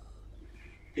democracy.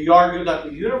 He argued that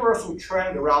the universal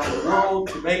trend around the world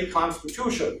to make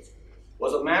constitutions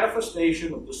was a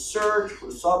manifestation of the search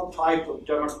for some type of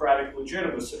democratic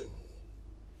legitimacy.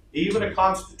 Even a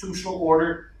constitutional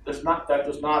order that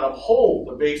does not uphold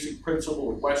the basic principle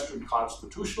of Western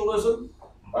constitutionalism,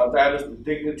 that is the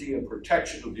dignity and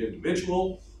protection of the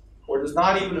individual, or does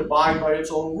not even abide by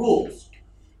its own rules,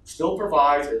 still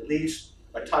provides at least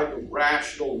a type of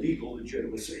rational legal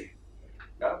legitimacy.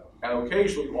 Yeah? And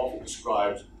occasionally often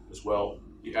describes as well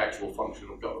the actual function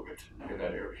of government in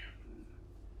that area.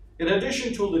 In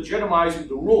addition to legitimizing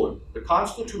the ruler, the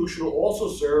Constitution also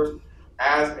serves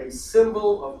as a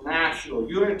symbol of national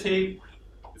unity.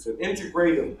 It's an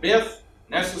integrative myth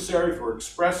necessary for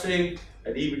expressing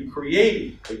and even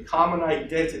creating a common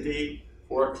identity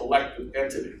for a collective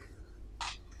entity.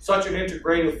 Such an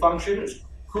integrative function is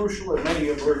crucial in many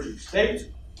emerging states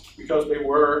because they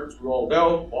were, as we all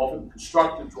know, often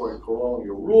constructed during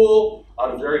colonial rule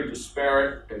out of very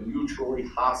disparate and mutually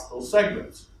hostile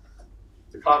segments.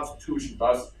 The Constitution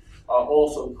thus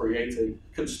also creates a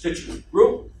constituent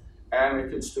group and a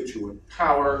constituent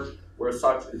power, where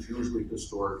such is usually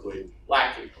historically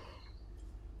lacking.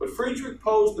 But Friedrich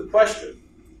posed the question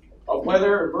of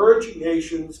whether emerging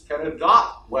nations can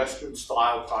adopt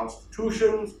Western-style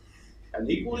constitutions, and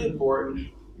equally important,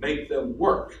 make them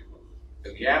work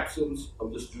in the absence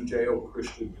of this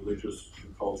Judeo-Christian religious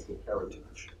and cultural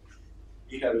heritage.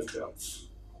 He had his doubts.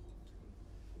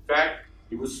 In fact,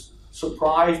 he was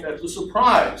surprised at the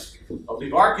surprise of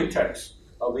the architects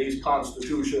of these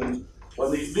constitutions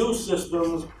when these new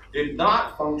systems did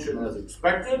not function as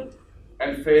expected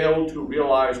and failed to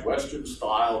realize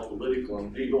Western-style political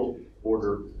and legal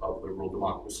order of liberal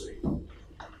democracy.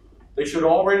 They should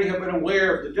already have been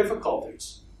aware of the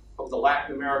difficulties of the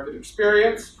Latin American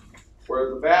experience,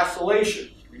 where the vacillation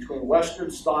between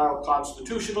Western-style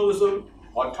constitutionalism,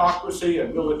 autocracy,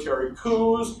 and military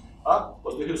coups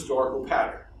was the historical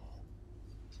pattern.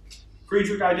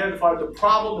 Friedrich identified the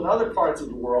problem in other parts of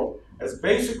the world as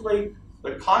basically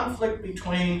the conflict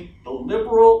between the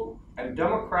liberal and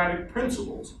democratic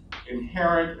principles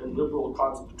inherent in liberal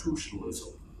constitutionalism.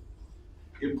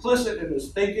 Implicit in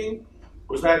his thinking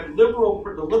was that the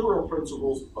liberal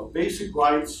principles of basic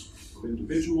rights of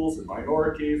individuals and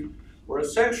minorities were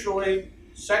essentially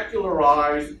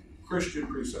secularized Christian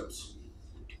precepts.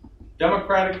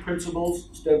 Democratic principles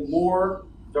stem more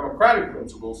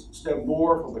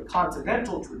from the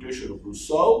continental tradition of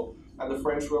Rousseau and the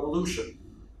French Revolution,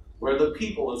 where the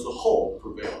people as a whole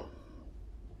prevailed.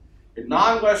 In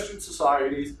non-Western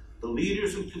societies, the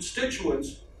leaders and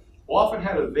constituents often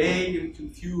had a vague and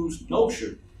confused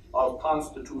notion of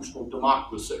constitutional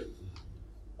democracy,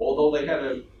 although they had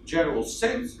a general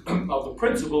sense of the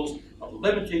principles of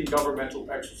limiting governmental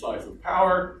exercise of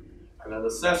power and the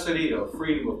necessity of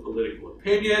freedom of political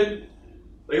opinion.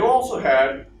 They also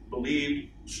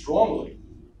believed strongly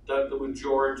that the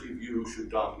majority view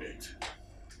should dominate.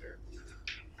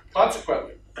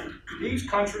 Consequently, these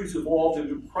countries evolved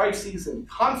into crises and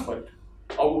conflict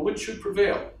over which should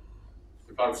prevail: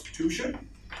 the Constitution,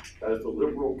 that is the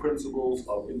liberal principles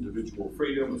of individual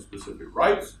freedom and specific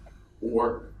rights,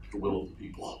 or the will of the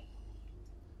people.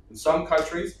 In some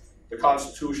countries, the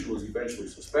Constitution was eventually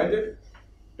suspended.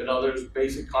 In others,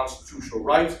 basic constitutional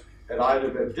rights had either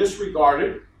been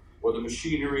disregarded or the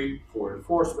machinery for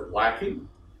enforcement lacking.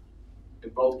 In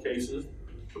both cases,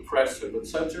 the press had been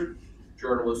censored,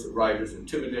 journalists and writers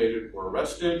intimidated or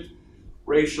arrested,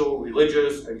 racial,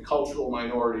 religious, and cultural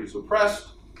minorities oppressed,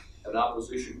 and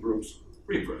opposition groups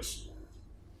repressed.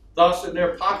 Thus, in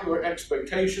their popular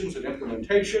expectations and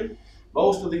implementation,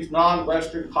 most of these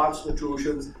non-Western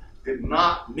constitutions did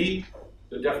not meet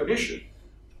the definition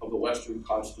of the Western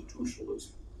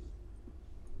constitutionalism,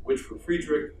 which for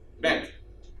Friedrich meant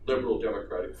liberal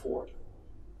democratic form.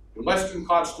 In Western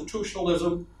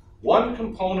constitutionalism, one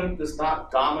component does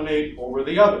not dominate over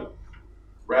the other.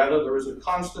 Rather, there is a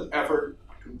constant effort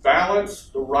to balance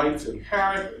the rights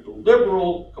inherent in the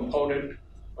liberal component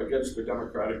against the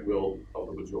democratic will of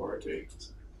the majority.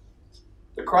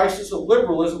 The crisis of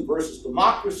liberalism versus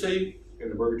democracy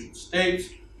in emergent states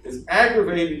is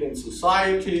aggravated in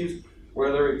societies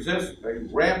where there exists a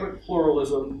rampant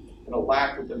pluralism and a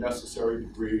lack of the necessary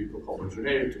degree of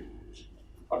homogeneity.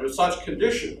 Under such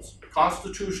conditions,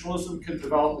 constitutionalism can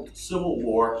develop into civil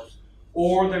war,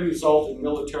 or they result in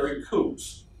military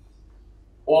coups.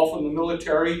 Often the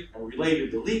military and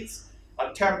related elites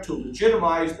attempt to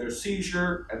legitimize their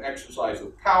seizure and exercise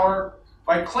of power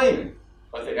by claiming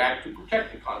that they act to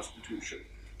protect the Constitution,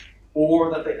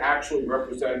 or that they actually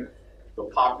represent the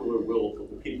popular will of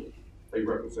the people. They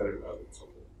represent it rather than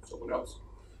someone else.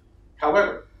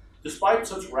 However, despite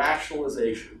such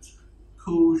rationalizations,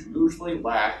 coups usually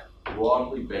lack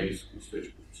broadly based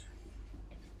constituents,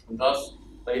 and thus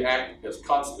they act as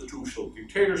constitutional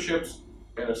dictatorships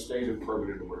in a state of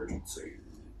permanent emergency.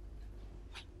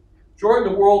 During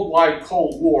the worldwide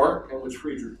Cold War, in which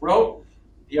Friedrich wrote,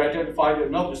 he identified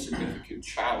another significant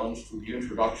challenge to the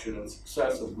introduction and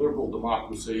success of liberal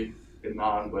democracy in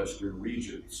non-Western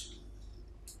regions: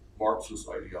 Marxist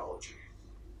ideology.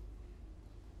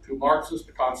 To Marxists,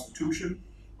 the Constitution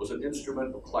was an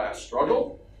instrument of class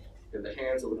struggle in the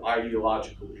hands of an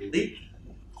ideological elite,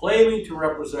 claiming to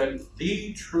represent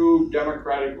the true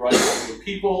democratic rights of the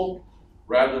people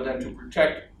rather than to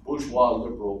protect bourgeois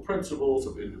liberal principles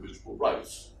of individual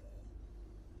rights.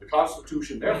 The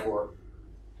Constitution, therefore,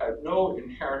 had no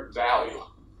inherent value,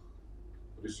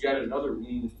 but is yet another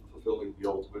means of fulfilling the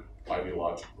ultimate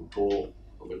ideological goal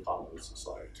of a communist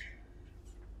society.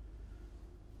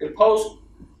 In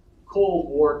post-Cold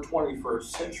War 21st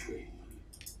century,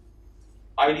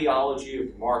 ideology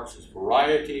of Marxist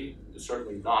variety is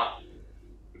certainly not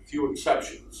the few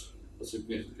exceptions, a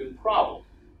significant problem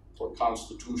for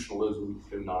constitutionalism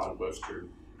in non-Western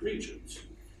regions.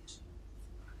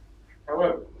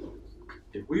 However,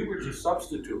 if we were to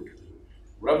substitute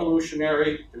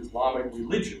revolutionary Islamic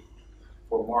religion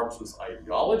for Marxist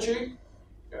ideology,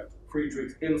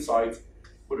 Friedrich's insights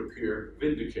would appear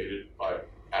vindicated by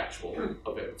actual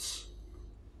events.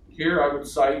 Here I would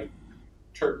cite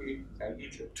Turkey and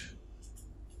Egypt.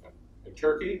 In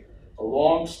Turkey, a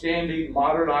long-standing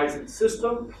modernizing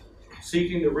system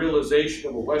seeking the realization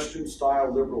of a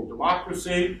Western-style liberal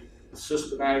democracy is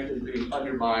systematically being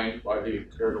undermined by the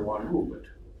Erdogan movement.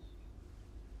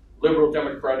 Liberal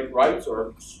democratic rights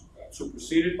are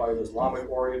superseded by an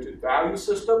Islamic-oriented value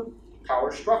system,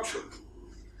 power structure,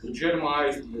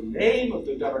 legitimized in the name of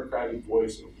the democratic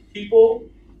voice of the people,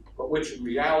 but which in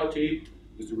reality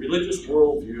is the religious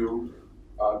worldview,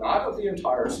 not of the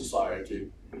entire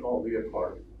society, but only a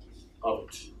part of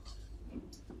it.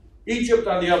 Egypt,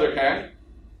 on the other hand,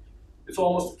 is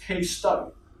almost a case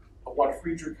study of what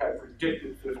Friedrich had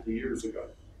predicted 50 years ago.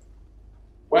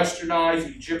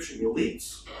 Westernized Egyptian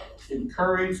elites,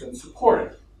 encouraged and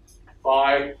supported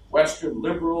by Western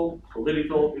liberal,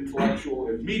 political, intellectual,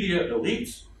 and media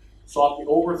elites, sought the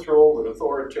overthrow of an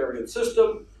authoritarian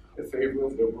system in favor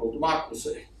of liberal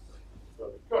democracy.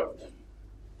 So, good.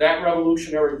 That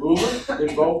revolutionary movement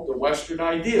invoked the Western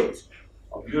ideals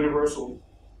of universal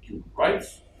human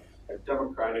rights and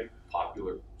democratic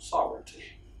popular sovereignty,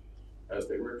 as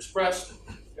they were expressed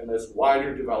in this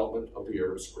wider development of the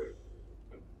Arab Spring,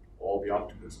 and all the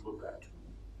optimism of that.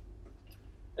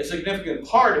 A significant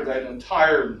part of that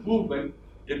entire movement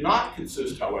did not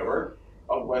consist, however,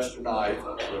 of Westernized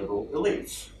liberal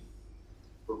elites,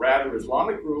 but rather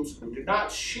Islamic groups who did not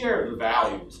share the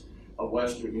values of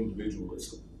Western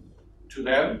individualism. To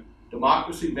them,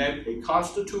 democracy meant a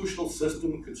constitutional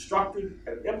system constructed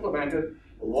and implemented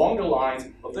along the lines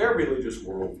of their religious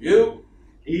worldview,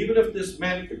 even if this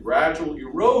meant the gradual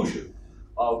erosion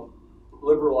of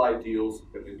liberal ideals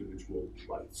and individual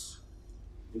rights.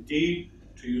 Indeed,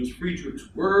 to use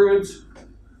Friedrich's words,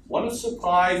 one is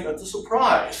surprised at the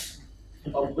surprise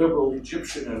of liberal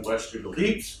Egyptian and Western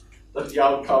elites that the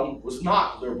outcome was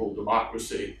not liberal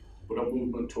democracy, but a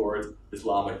movement towards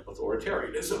Islamic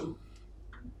authoritarianism.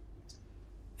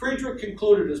 Friedrich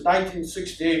concluded his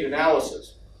 1968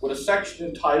 analysis with a section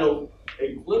entitled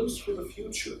A Glimpse for the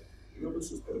Future. You know,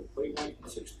 this is the late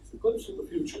 1960s, A Glimpse for the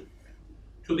Future.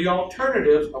 To the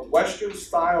alternatives of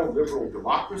Western-style liberal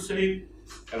democracy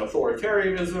and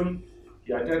authoritarianism,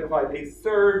 he identified a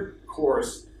third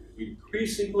course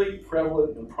increasingly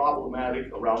prevalent and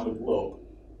problematic around the globe: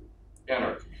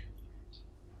 anarchy.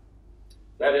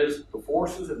 That is, the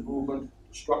forces and movement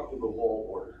destructive of all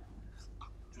order.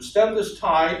 To stem this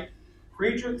tide,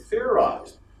 Friedrich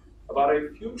theorized about a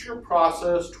future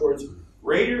process towards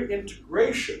greater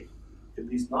integration in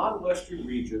these non-Western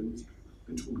regions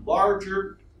into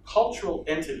larger cultural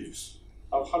entities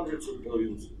of hundreds of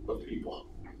millions of people.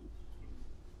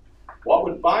 What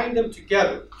would bind them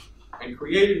together and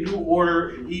create a new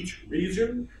order in each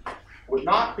region would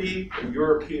not be a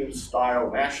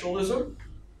European-style nationalism,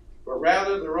 but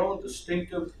rather their own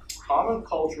distinctive common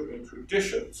culture and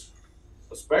traditions,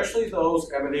 especially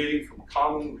those emanating from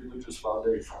common religious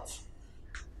foundations.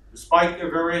 Despite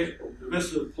their very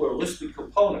divisive pluralistic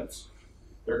components,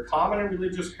 their common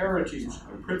religious heritage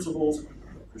and principles,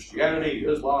 Christianity,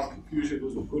 Islam,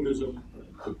 Confucianism, Buddhism,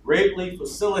 would greatly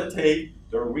facilitate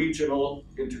their regional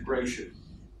integration.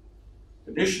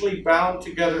 Initially bound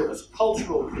together as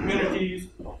cultural communities,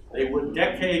 they would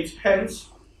decades hence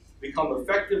become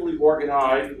effectively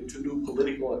organized into new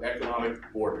political and economic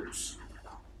borders.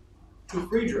 To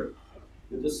Friedrich,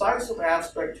 the decisive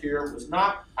aspect here was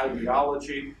not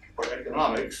ideology or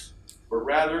economics, but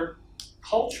rather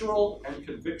cultural and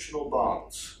convictional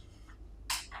bonds.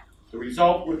 The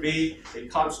result would be a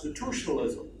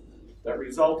constitutionalism that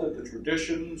resulted in the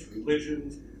traditions,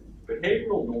 religions,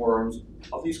 behavioral norms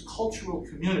of these cultural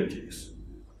communities,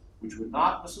 which would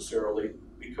not necessarily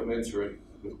be commensurate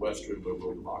with Western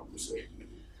liberal democracy.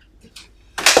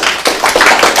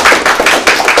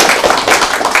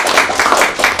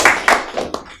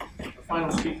 Our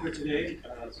final speaker today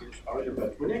is Adrian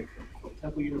Botwinick from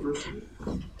Temple University.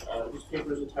 His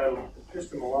paper is entitled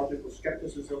Epistemological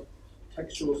Skepticism,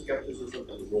 Textual Skepticism,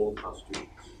 and the Role of Constitutions.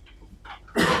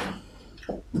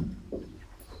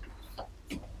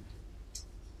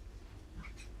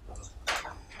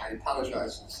 I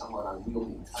apologize for the somewhat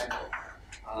unwieldy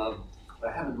title, but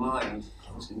I have in mind,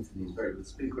 listening to these very good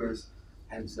speakers,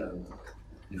 has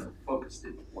focused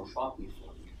it more sharply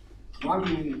for me. I'm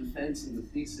arguing in defense of the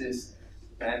thesis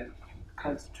that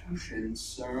constitutions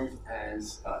serve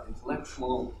as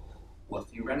intellectual or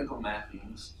theoretical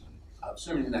mappings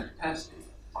serving in that capacity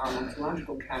are an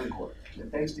ontological category. They're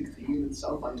basic to human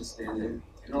self-understanding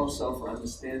and also for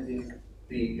understanding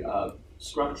the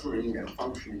structuring and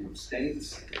functioning of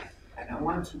states. And I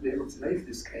want to be able to make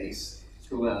this case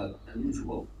through an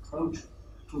unusual approach,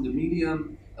 through the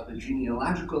medium of a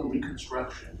genealogical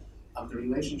reconstruction of the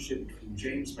relationship between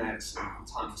James Madison and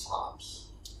Thomas Hobbes.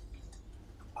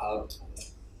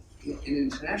 In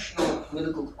international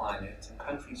political climate in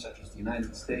countries such as the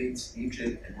United States,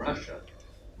 Egypt, and Russia,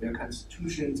 their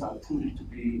constitutions are proving to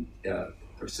be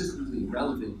persistently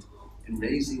relevant in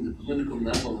raising the political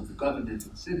level of the government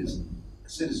and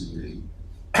citizenry.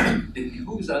 It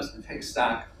behooves us to take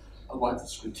stock of what the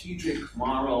strategic,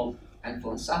 moral, and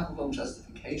philosophical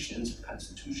justifications of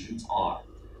constitutions are.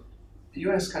 The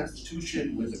US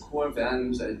Constitution, with the core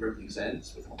values that it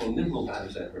represents, with the core liberal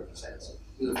values that it represents,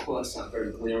 with of course some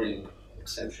very glaring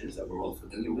exceptions that we're all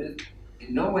familiar with,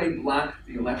 in no way blocked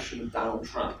the election of Donald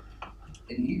Trump.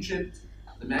 In Egypt,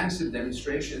 the massive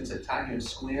demonstrations at Tahrir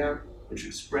Square, which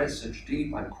express such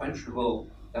deep, unquenchable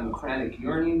democratic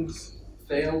yearnings,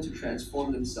 failed to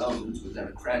transform themselves into a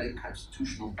democratic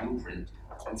constitutional blueprint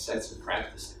and sets of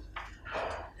practice.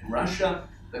 In Russia,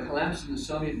 the collapse of the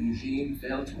Soviet regime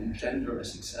failed to engender a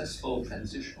successful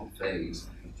transitional phase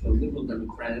to a liberal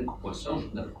democratic or social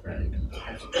democratic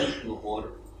constitutional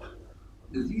order.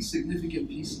 These significant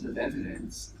pieces of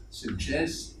evidence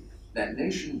suggest that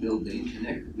nation building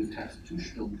connected with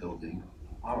constitutional building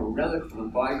are a relic from a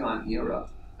bygone era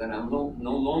that are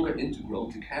no longer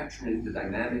integral to capturing the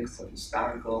dynamics of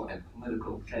historical and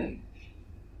political change.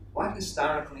 What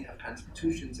historically have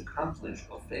constitutions accomplished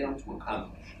or failed to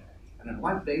accomplish? And on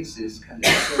what basis can they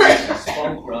serve as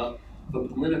fulcra for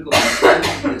political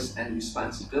responsiveness and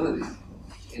responsibility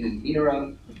in an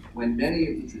era when many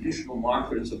of the traditional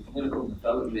markers of political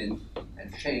development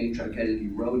and change are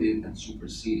getting eroded and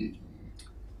superseded?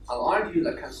 I'll argue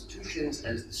that constitutions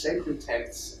as the sacred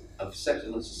texts of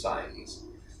secular societies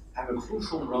have a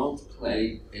crucial role to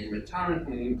play in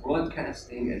rhetorically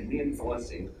broadcasting and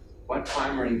reinforcing what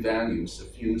primary values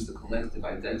suffuse the collective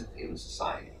identity of a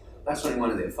society. That's only one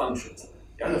of their functions.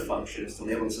 The other function is to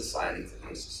enable society to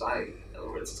be a society. In other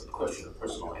words, it's a question of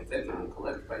personal identity and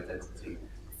collective identity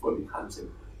before it becomes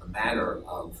a matter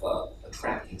of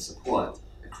attracting support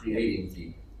and creating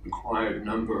the required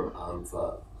number of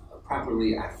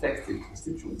properly affected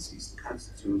constituencies to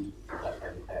constitute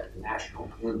a national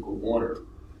political order.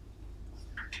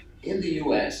 In the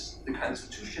US, the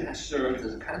Constitution has served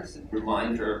as a constant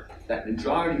reminder that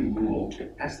majority rule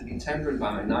has to be tempered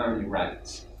by minority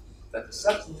rights, that the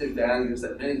substantive values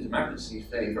that many democracies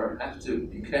favor have to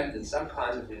be kept in some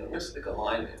kind of realistic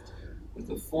alignment with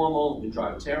the formal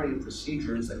majoritarian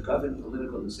procedures that govern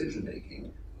political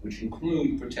decision-making, which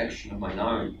include protection of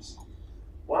minorities.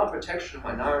 While protection of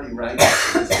minority rights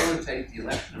can facilitate the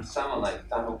election of someone like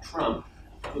Donald Trump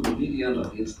through the medium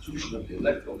of the institution of the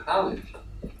Electoral College,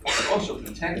 it can also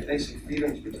protect basic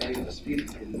freedoms pertaining to speech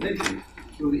and religion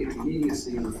through the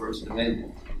immediacy of the First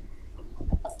Amendment.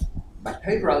 By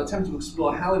paper, I'll attempt to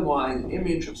explore how and why the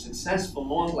image of successful,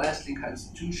 long-lasting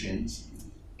constitutions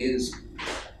is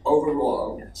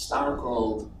overall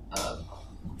historical,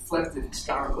 reflective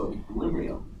historical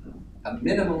equilibrium, a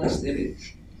minimalist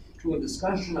image, through a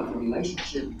discussion of the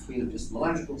relationship between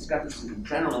epistemological skepticism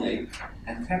generally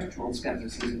and textual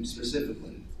skepticism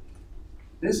specifically.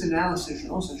 This analysis should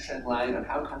also shed light on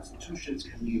how constitutions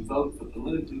can be evoked for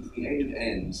politically created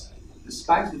ends,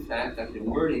 despite the fact that their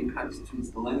wording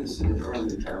constitutes the legacy of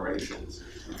earlier generations.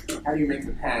 How do you make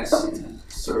the past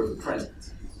serve the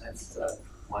present? That's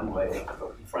one way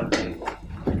of confronting,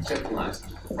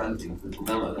 conceptualizing, confronting the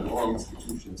dilemma that all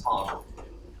institutions harbor.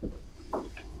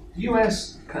 The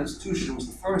U.S. Constitution was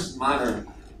the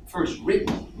first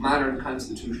written modern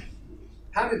constitution.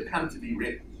 How did it come to be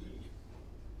written?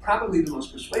 Probably the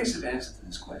most persuasive answer to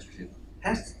this question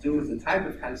has to do with the type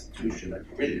of constitution that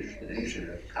the British, the nation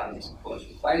that the colonists, of course,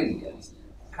 were fighting against,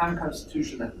 the kind of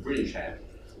constitution that the British had.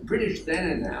 The British then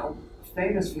and now are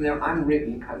famous for their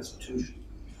unwritten constitution.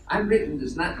 Unwritten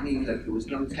does not mean that there was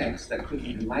no text that could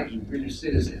enlighten British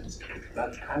citizens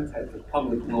about the content of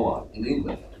public law in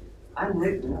England.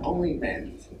 Unwritten only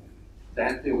meant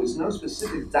that there was no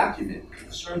specific document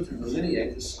that served to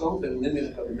delineate the scope and limit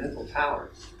of governmental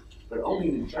powers, but only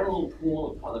the general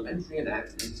pool of parliamentary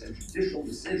enactments and judicial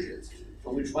decisions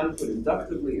from which one could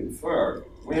inductively infer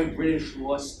where British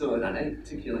law stood on any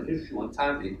particular issue or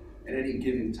topic at any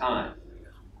given time.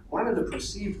 One of the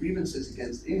perceived grievances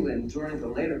against England during the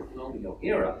later colonial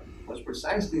era was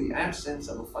precisely the absence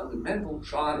of a fundamental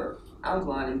charter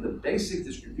outlining the basic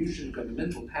distribution of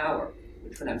governmental power,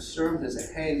 which would have served as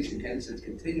a hedge against its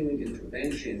continuing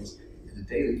interventions in the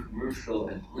daily commercial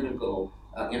and political,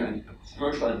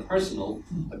 commercial and personal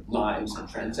lives and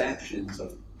transactions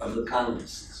of the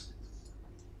colonists.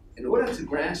 In order to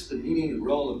grasp the meaning and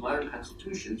role of modern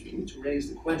constitutions, we need to raise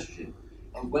the question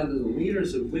of whether the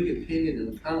leaders of Whig opinion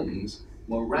in the colonies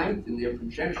were right in their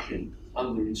projection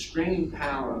of the restraining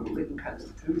power of a written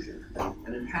constitution,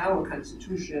 and of how a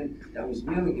constitution that was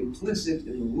merely implicit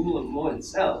in the rule of law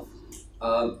itself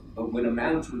would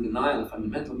amount to a denial of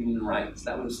fundamental human rights.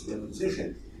 That was their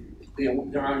position.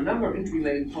 There are a number of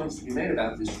interrelated points to be made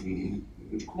about this reading,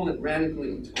 which call it radically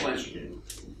into question.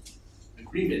 The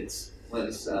grievance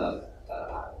was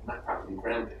not properly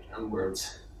grounded. In other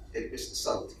words, it missed the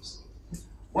subtleties.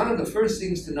 One of the first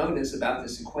things to notice about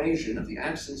this equation of the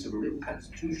absence of a written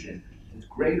constitution with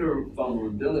greater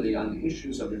vulnerability on the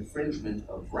issues of infringement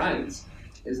of rights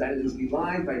is that it is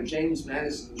belied by James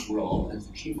Madison's role as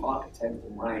the chief architect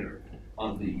and writer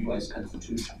of the U.S.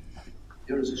 Constitution.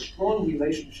 There is a strong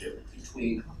relationship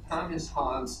between Thomas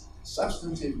Hobbes'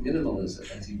 substantive minimalism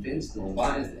as evinced in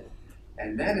Leviathan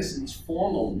and Madison's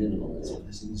formal minimalism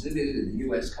as exhibited in the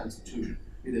U.S. Constitution.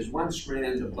 There's one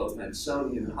strand of both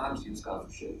Madisonian and Hobbesian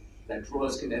scholarship that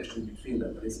draws connections between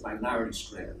them, but it's a minority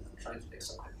strand. I'm trying to make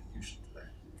some contribution to that.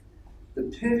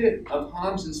 The pivot of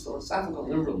Hobbes' philosophical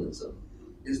liberalism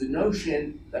is the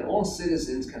notion that all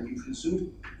citizens can be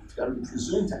presumed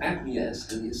to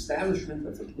acquiesce in the establishment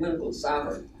of the political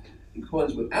sovereign,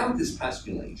 because without this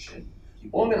postulation, the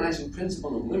organizing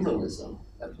principle of liberalism,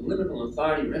 that political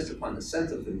authority rests upon the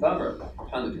consent of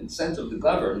the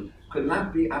governed, could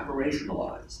not be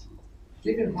operationalized.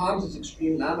 Given Hobbes'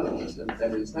 extreme nominalism,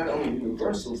 that it is not only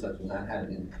universals that do not have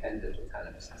an independent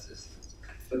autonomous existence,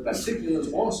 but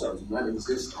particulars also do not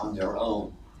exist on their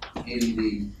own in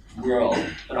the world,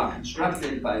 but are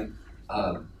constructed by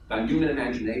human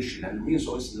imagination and the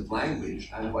resources of language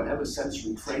and whatever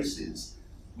sensory traces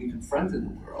we confront in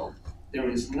the world, there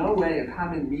is no way a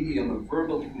common medium of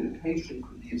verbal communication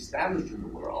could be established in the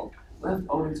world left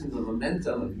owing to the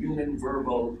momentum of human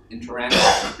verbal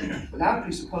interaction without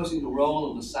presupposing the role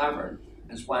of the sovereign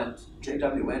as what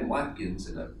J.W.N. Watkins,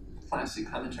 in a classic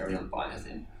commentary on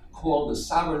Leviathan, called the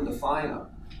sovereign definer,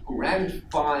 who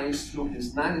ratifies through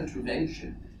his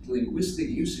non-intervention the linguistic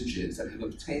usages that have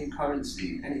obtained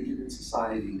currency in any given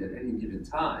society at any given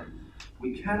time.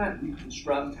 We cannot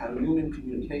reconstruct how human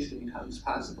communication becomes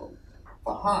possible.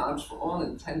 For Hobbes, for all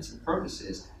intents and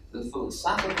purposes, the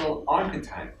philosophical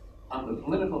archetype of the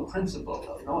political principle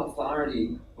of no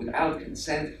authority without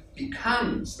consent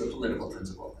becomes the political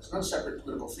principle. There's no separate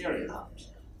political theory in Hobbes.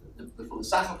 The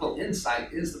philosophical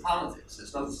insight is the politics.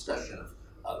 There's no discussion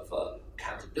of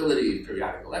accountability,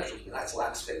 periodic elections. I mean, that's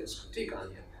Locke's famous critique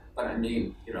on him. But I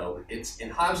mean, it's in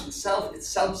Hobbes himself, it's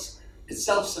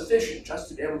self-sufficient just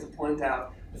to be able to point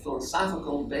out the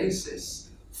philosophical basis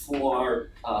for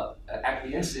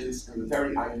acquiescence and the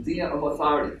very idea of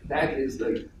authority. That is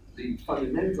the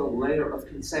fundamental layer of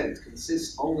consent. It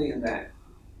consists only in that.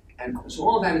 And so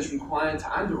all that is required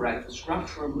to underwrite the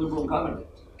structure of liberal government.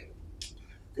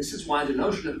 This is why the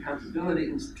notion of accountability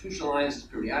institutionalized as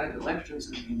periodic elections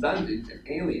is redundant and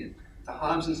alien to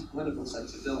Hobbes' political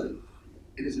sensibility.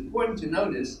 It is important to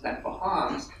notice that for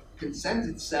Hobbes, consent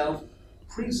itself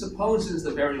presupposes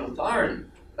the very authority.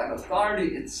 That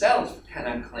authority itself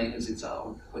cannot claim as its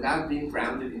own without being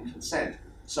grounded in consent.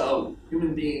 So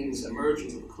human beings emerge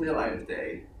into the clear light of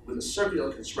day with a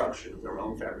circular construction of their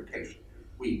own fabrication.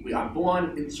 We are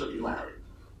born in circularity.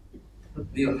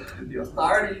 The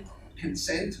authority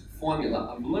consent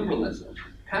formula of liberalism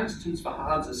constitutes for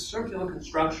Hobbes a circular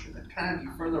construction that cannot be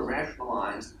further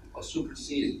rationalized or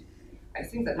superseded. I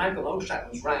think that Michael Oshott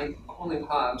was right in calling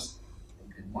Hobbes,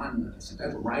 in one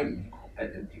incidental writing,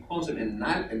 he calls him in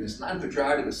this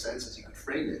non-pejorative sense as he could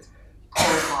frame it, he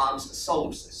calls Hobbes a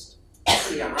solipsist. It's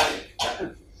pretty ironic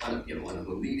that one of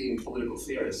the leading political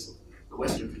theorists of the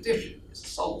Western tradition is a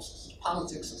solipsist.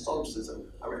 Politics and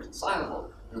solipsism are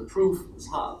reconcilable, and the proof is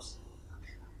Hobbes.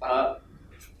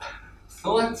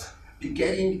 Thought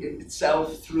begetting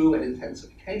itself through an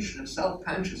intensification of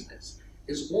self-consciousness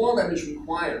is all that is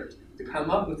required to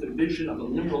come up with a vision of a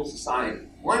liberal society.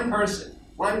 One person,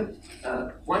 one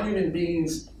human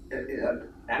being's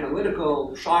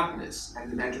analytical sharpness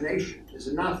and imagination is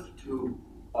enough to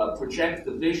project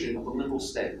the vision of a liberal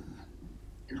state.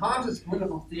 In Hobbes'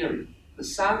 political theory, the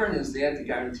sovereign is there to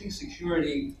guarantee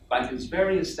security by his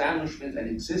very establishment and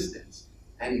existence,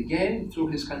 and again through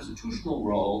his constitutional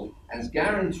role as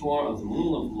guarantor of the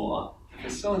rule of law, to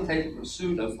facilitate the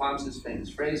pursuit of Hobbes' famous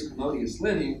phrase, commodious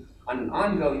living, on an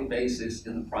ongoing basis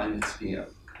in the private sphere.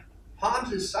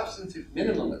 Hobbes' substantive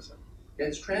minimalism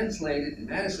gets translated in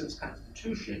Madison's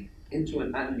Constitution into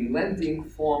an unrelenting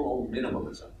formal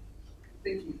minimalism. I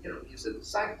think he's a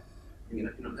disciple.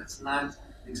 That's not an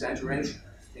exaggeration.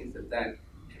 I think that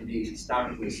can be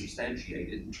historically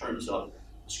substantiated in terms of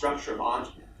the structure of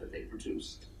argument that they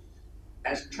produced.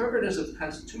 As interpreters of the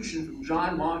Constitution from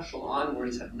John Marshall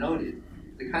onwards have noted,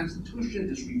 the Constitution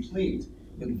is replete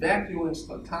with vacuous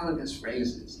tautologous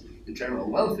phrases: the general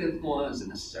welfare clause, the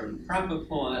necessary and proper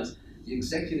clause, the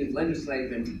executive,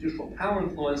 legislative, and judicial power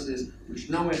clauses, which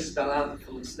nowhere spell out the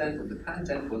full extent of the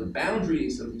content or the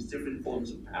boundaries of these different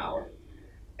forms of power.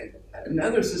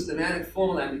 Another systematic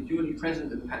formal ambiguity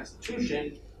present in the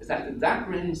Constitution is that the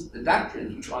doctrines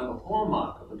which are the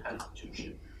hallmark of the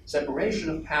Constitution, separation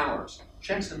of powers,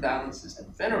 checks and balances,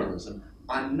 and federalism,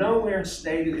 are nowhere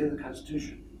stated in the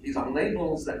Constitution. These are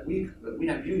labels that we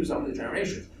have used over the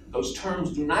generations. Those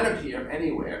terms do not appear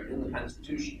anywhere in the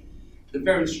Constitution. The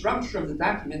very structure of the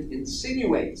document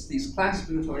insinuates these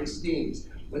classificatory schemes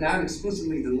without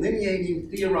explicitly delineating,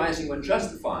 theorizing, or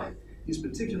justifying these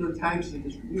particular types of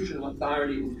distribution of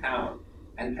authority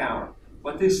and power.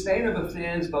 What this state of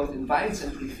affairs both invites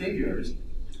and prefigures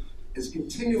is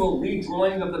continual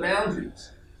redrawing of the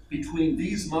boundaries between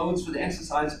these modes for the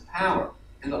exercise of power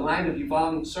in the light of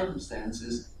evolving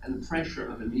circumstances and the pressure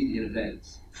of immediate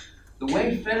events. The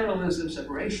way federalism,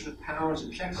 separation of powers,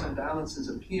 and checks and balances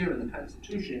appear in the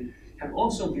Constitution can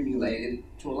also be related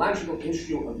to a logical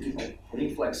issue of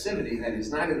reflexivity that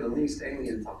is not in the least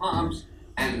alien to Hobbes,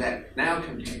 and that now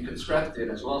can be constructed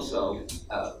as also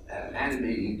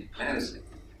animating Madison.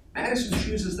 Madison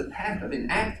chooses the path of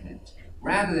enactment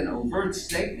rather than overt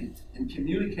statement in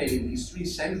communicating these three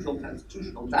central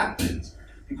constitutional doctrines,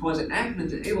 because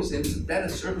enactment enables him to better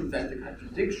circumvent the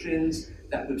contradictions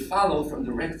that would follow from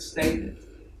direct statement.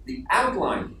 The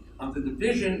outline of the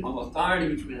division of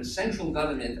authority between a central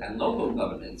government and local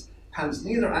governments comes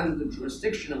neither under the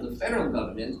jurisdiction of the federal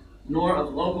government nor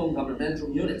of local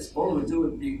governmental units. All it would do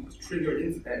would be trigger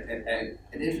an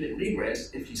infinite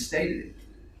regress if he stated it.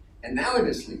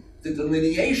 Analogously, the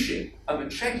delineation of a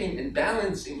checking and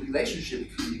balancing relationship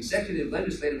between the executive,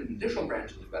 legislative, and judicial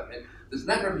branches of government does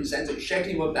not represent a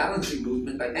checking or balancing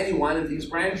movement by any one of these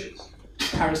branches.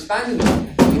 Correspondingly,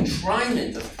 the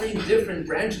enshrinement of three different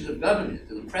branches of government,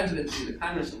 the presidency, the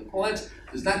Congress, and the courts,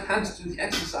 does not constitute the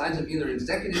exercise of either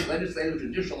executive, legislative,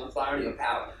 judicial authority or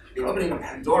power. You're opening a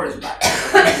Pandora's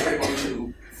box. You're able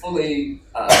to fully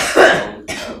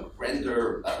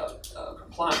render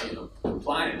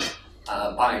compliant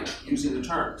by using the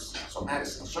terms. So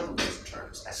Madison circumvents the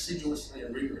terms assiduously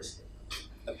and rigorously.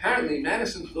 Apparently,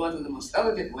 Madison thought that the most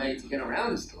elegant way to get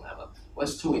around this dilemma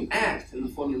was to enact in the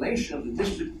formulation of the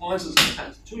district clauses of the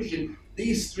Constitution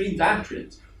these three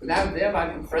doctrines without thereby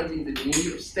confronting the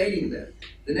need of stating them.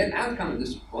 The net outcome of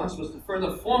this, of course, was to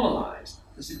further formalize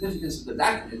the significance of the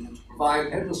document and to provide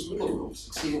endless wiggle room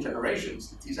succeeding generations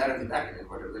to tease out of the document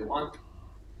whatever they want.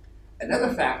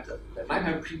 Another factor that might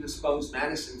have predisposed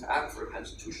Madison to opt for a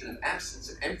constitution of absence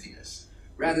and emptiness,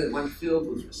 rather than one filled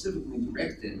with specifically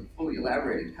directed and fully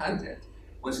elaborated content,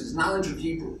 was his knowledge of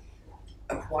Hebrew,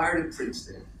 acquired at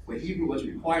Princeton, where Hebrew was a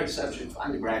required subject for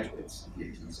undergraduates in the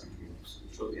 18th century,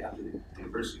 shortly after the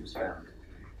university was founded,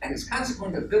 and his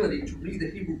consequent ability to read the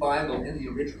Hebrew Bible in the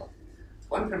original.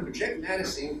 One can project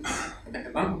Madison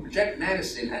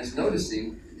as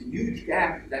noticing the huge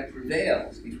gap that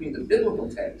prevails between the biblical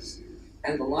text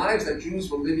and the lives that Jews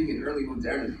were living in early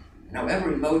modernity, and however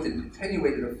remote and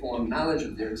attenuated a form knowledge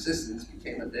of their existence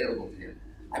became available to him.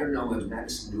 I don't know whether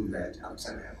Madison knew that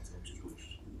Alexander Hamilton was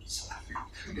Jewish, so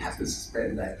you have to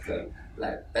suspend that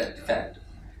fact.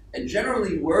 A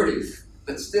generally worded,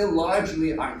 but still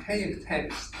largely archaic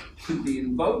text could be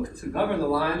invoked to govern the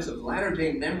lives of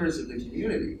latter-day members of the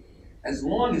community, as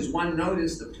long as one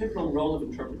noticed the pivotal role of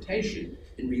interpretation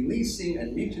in releasing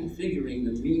and reconfiguring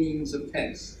the meanings of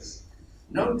texts.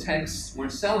 No texts were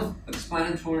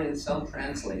self-explanatory and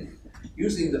self-translating.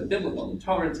 Using the biblical and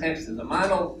Torah text as a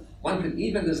model, one could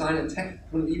even design a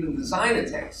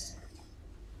text.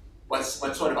 What's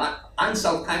sort of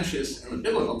unself-conscious in the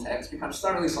biblical text becomes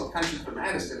thoroughly self-conscious for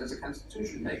Madison as a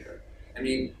constitution maker. I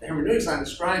mean, the hermeneutics I'm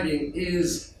describing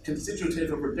is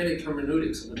constitutive of rabbinic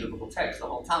hermeneutics in the biblical text. The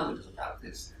whole Talmud is about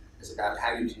this. It's about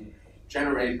how you can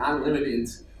generate unlimited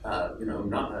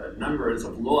numbers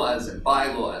of laws and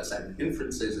bylaws and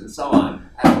inferences and so on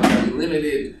out of a very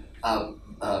limited,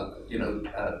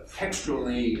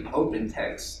 textually open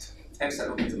text that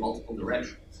opens in multiple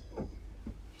directions.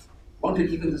 One could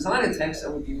even design a text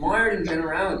that would be mired in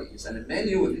generalities and a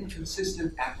menu of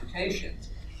inconsistent applications,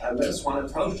 let us want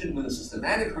to approach it with a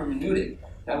systematic hermeneutic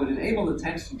that would enable the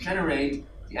text to generate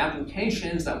the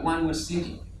applications that one was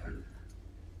seeking.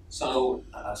 So,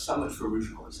 so much for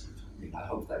originalism. I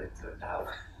hope that it now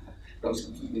goes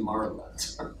completely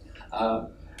moralized.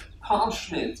 Carl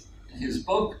Schmitt, in his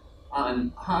book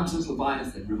on Hobbes's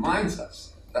Leviathan, reminds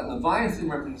us that Leviathan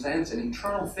represents an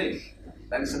eternal fish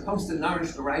that is supposed to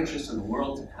nourish the righteous in the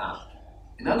world to come.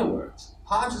 In other words,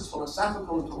 Hobbes's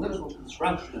philosophical and political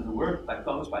construction of the work that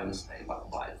goes by this name, by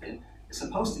Leviathan, is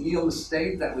supposed to yield a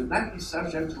state that would not be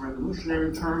subject to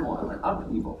revolutionary turmoil and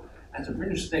upheaval, as the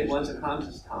British state was at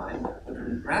Hobbes's time, but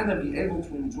would rather be able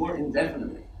to endure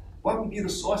indefinitely. What would be the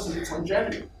source of its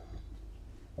longevity?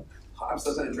 Hobbes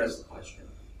doesn't address the question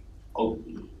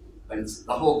openly, but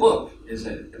the whole book is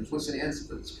an implicit answer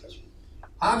to this question.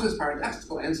 Hobbes's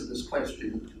paradoxical answer to this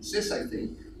question consists, I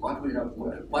think, what we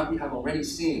have already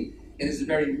seen. It is the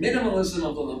very minimalism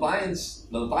of the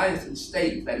Leviathan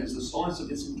state that is the source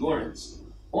of its endurance.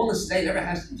 All the state ever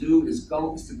has to do is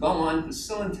to go on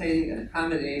facilitating and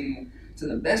accommodating to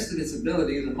the best of its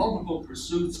ability the multiple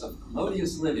pursuits of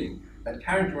commodious living that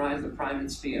characterize the private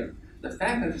sphere. The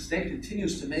fact that the state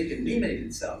continues to make and remake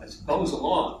itself as it goes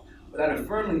along without a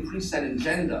firmly preset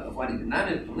agenda of what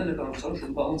economic, political, and social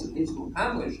goals it needs to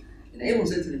accomplish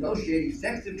enables it to negotiate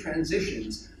effective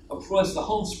transitions across the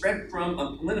whole spectrum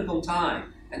of political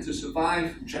time and to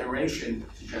survive from generation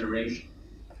to generation.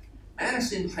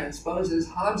 Madison transposes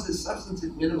Hobbes's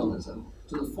substantive minimalism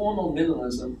to the formal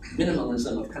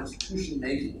minimalism of constitution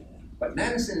making. What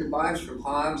Madison imbibes from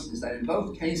Hobbes is that in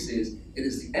both cases, it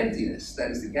is the emptiness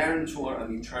that is the guarantor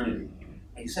of eternity.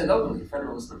 And he said openly,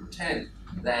 Federalist number 10,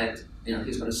 that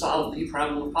he's going to solve the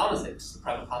problem of politics. The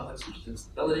problem of politics, which is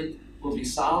instability, will be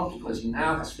solved because he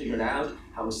now has figured out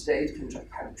how a state can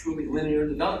have truly linear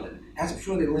development. It has a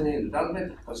truly linear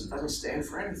development because it doesn't stand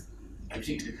for anything.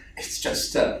 It's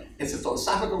just, it's a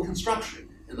philosophical construction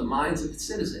in the minds of its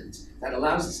citizens that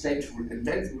allows the state to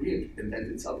invent and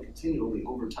reinvent itself continually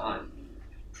over time,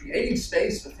 creating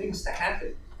space for things to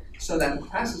happen so that the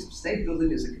process of state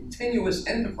building is a continuous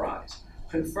enterprise,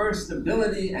 confers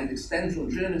stability and extends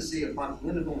legitimacy upon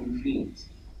political regimes.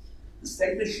 The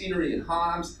state machinery in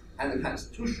Hobbes and the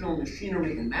constitutional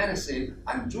machinery in Madison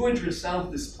are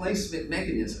do-it-yourself displacement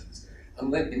mechanisms,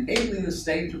 enabling the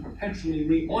state to perpetually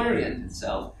reorient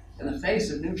itself in the face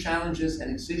of new challenges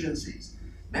and exigencies.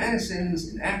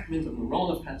 Madison's enactment of the role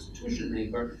of constitution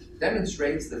maker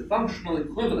demonstrates the functional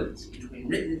equivalence between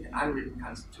written and unwritten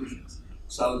constitutions.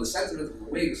 So the sentiment of the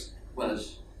Whigs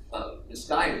was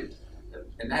misguided,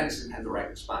 and Madison had the right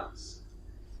response.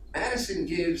 Madison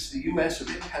gives the U.S. a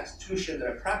written constitution that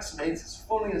approximates as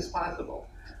fully as possible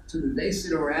to the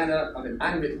desiderata of an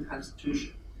unwritten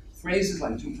constitution. Phrases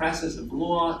like due process of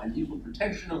law and equal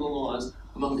protection of the laws,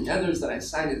 among the others that I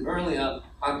cited earlier,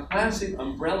 are classic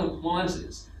umbrella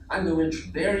clauses under which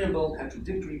variable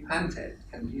contradictory content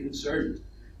can be inserted.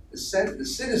 The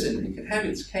citizenry can have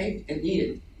its cake and eat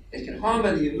it. It can harm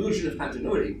by the illusion of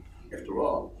continuity. After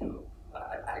all,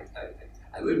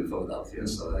 I live in Philadelphia,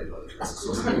 so I know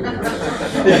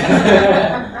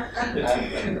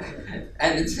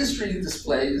and its history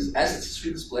displays,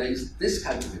 this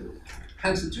continuity.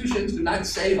 Constitutions do not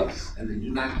save us, and they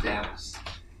do not damn us.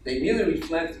 They merely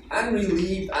reflect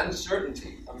unrelieved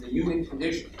uncertainty of the human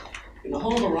condition. In a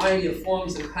whole variety of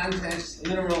forms and contexts,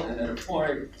 literal and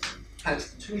metaphoric,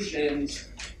 constitutions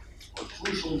are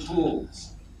crucial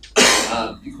tools.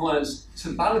 Because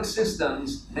symbolic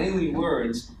systems, mainly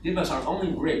words, give us our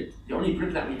only grip, the only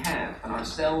grip that we have on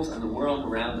ourselves and the world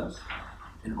around us.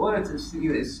 In order to see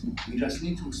this, we just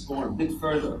need to explore a bit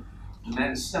further the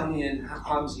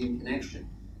Madisonian-Hobbesian connection.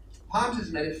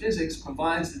 Hobbes' metaphysics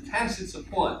provides the tacit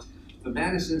support for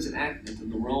Madison's enactment of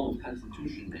the role of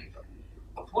constitution maker.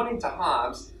 According to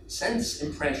Hobbes, sense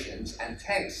impressions and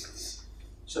texts,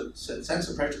 so sense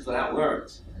impressions without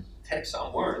words, texts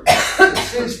on words,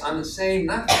 insist on the same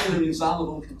not fully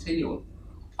resolvable continuum.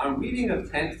 Our reading of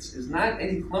texts is not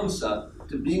any closer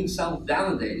to being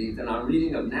self-validating than our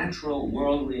reading of natural,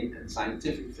 worldly, and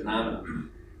scientific phenomena.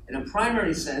 In a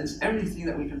primary sense, everything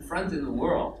that we confront in the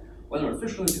world, whether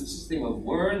officially consisting of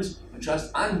words or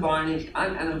just unvarnished,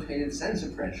 unannotated sense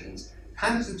impressions,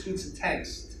 constitutes a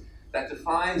text that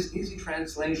defies easy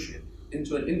translation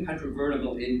into an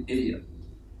incontrovertible idiom.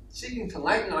 Seeking to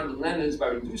lighten our dilemmas by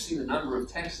reducing the number of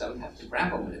texts that we have to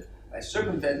grapple with, by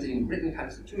circumventing written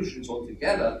constitutions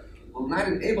altogether, will not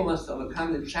enable us to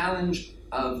overcome the challenge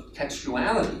of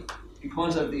textuality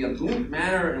because of the oblique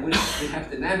manner in which we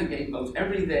have to navigate both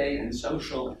everyday and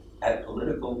social and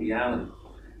political reality.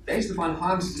 Based upon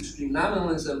Hobbes' extreme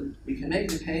nominalism, we can make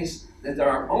the case that there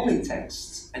are only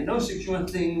texts and no secure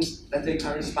things that they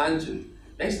correspond to.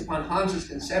 Based upon Hobbes'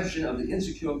 conception of the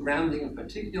insecure grounding of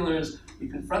particulars, we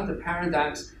confront the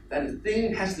paradox that a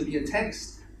thing has to be a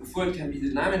text before it can be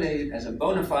denominated as a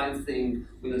bona fide thing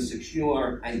with a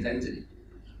secure identity.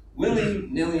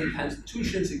 Willy-nilly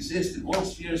constitutions exist in all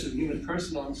spheres of human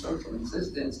personal and social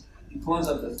existence because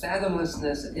of the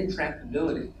fathomlessness and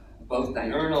intractability of both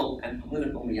diurnal and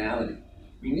political reality.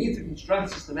 We need to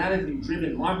construct systematically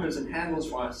driven markers and handles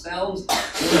for ourselves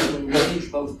in order to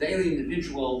engage both daily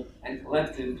individual and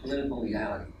collective political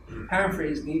reality. To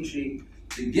paraphrase Nietzsche,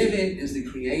 the given is the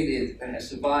created that has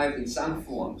survived in some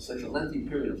form such a lengthy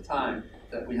period of time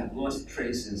that we have lost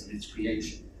traces of its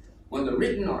creation. Whether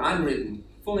written or unwritten,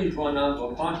 fully drawn up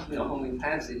or partially or wholly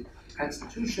passive,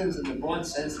 constitutions in the broad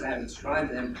sense that I have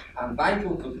described them are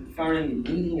vital for conferring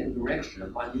meaning and direction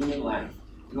upon human life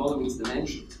in all of its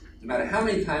dimensions, no matter how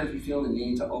many times we feel the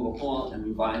need to overhaul and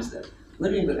revise them.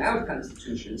 Living without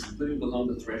constitutions is living below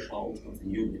the threshold of the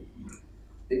Union.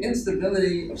 The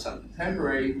instability of some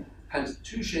contemporary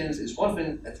constitutions is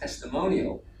often a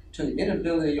testimonial to the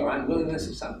inability or unwillingness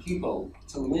of some people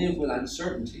to live with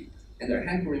uncertainty and their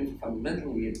hankering for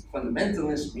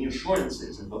fundamentalist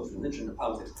reassurances in both religion and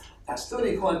politics.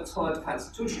 Hostility toward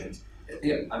constitutions.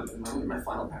 Here, I'm in my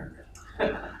final paragraph.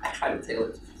 I try to tailor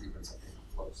it to even something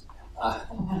close.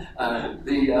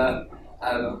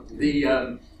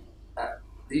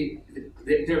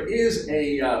 There is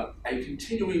a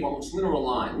continuing, almost literal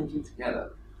line linking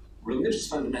together religious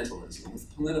fundamentalism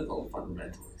with political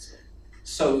fundamentalism,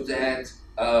 so that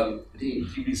the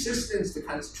resistance to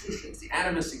constitutions, the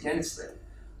animus against them,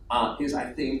 is, I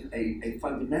think, a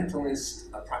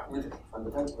fundamentalist, a pragmatic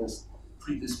fundamentalist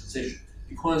predisposition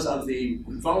because of the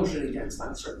revulsion against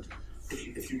uncertainty.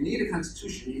 If you need a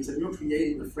constitution, it means that you're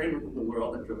creating the framework of the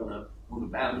world that you're going to move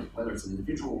about in, whether it's an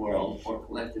individual world or a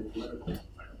collective political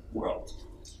world.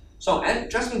 So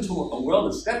adjustment to a world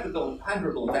of skeptical and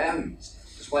ponderable values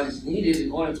is what is needed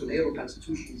in order to enable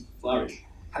constitutions to flourish.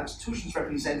 Constitutions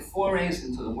represent forays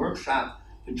into the workshop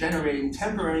for generating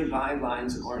temporary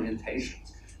guidelines and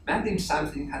orientations. Mapping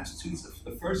something constitutes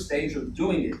the first stage of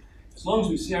doing it. As long as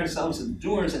we see ourselves as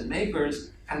doers and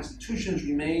makers, constitutions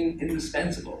remain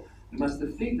indispensable. We must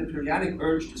defeat the periodic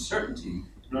urge to certainty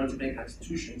in order to make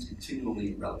constitutions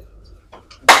continually relevant.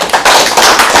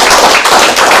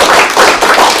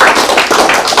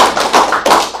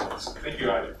 Thank you,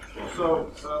 Adrian.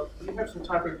 So we have some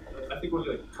time for, I think we're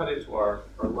going to cut into our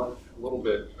lunch a little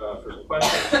bit for some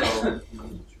questions. So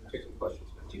take some questions.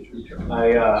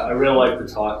 I really like the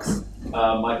talks.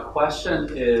 My question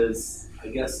is, I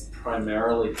guess,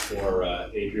 primarily for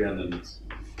Adrian and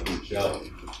Joe.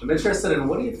 I'm interested in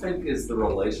what do you think is the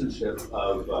relationship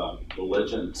of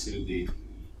religion to the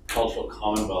cultural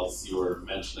commonwealths you were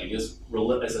mentioning? Is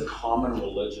a common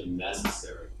religion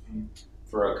necessary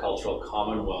for a cultural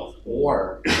commonwealth,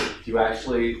 or do you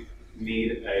actually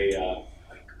need a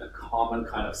common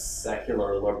kind of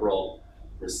secular liberal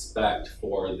respect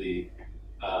for the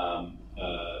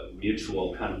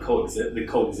mutual kind of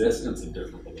coexistence of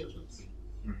different religions?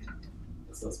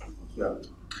 Yeah.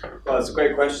 Well, it's a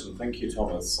great question. Thank you,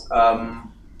 Thomas.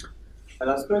 And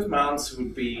I suppose my answer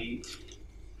would be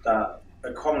that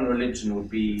a common religion would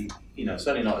be,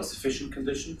 certainly not a sufficient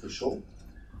condition, for sure.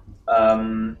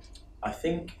 I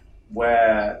think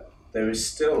where there is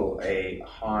still a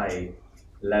high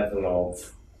level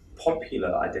of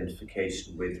popular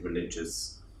identification with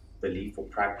religious belief or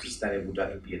practice, then it would, I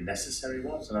think, be a necessary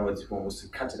one. So in other words, if one was to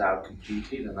cut it out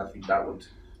completely, then I think that would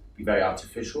be very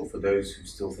artificial for those who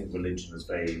still think religion is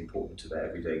very important to their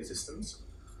everyday existence.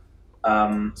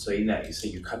 So you say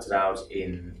you cut it out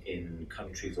in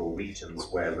countries or regions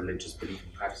where religious belief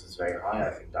and practice is very high.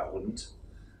 I think that wouldn't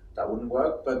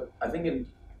work. But I think in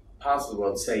parts of the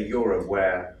world, say Europe,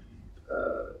 where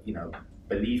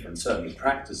belief and certainly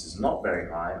practice is not very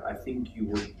high, I think you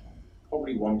would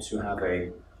probably want to have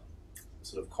a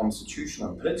sort of constitutional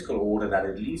and political order that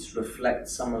at least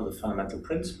reflects some of the fundamental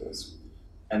principles.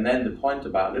 And then the point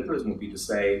about liberalism would be to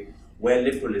say, where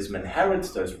liberalism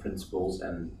inherits those principles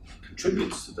and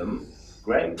contributes to them,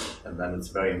 great, and then it's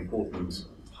a very important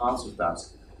part of that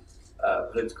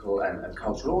political and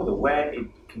cultural order. Where it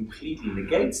completely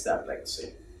negates that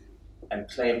legacy and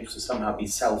claims to somehow be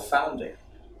self-founding,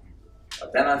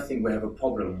 but then I think we have a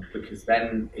problem, because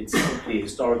then it's simply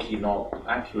historically not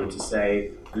accurate to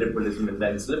say liberalism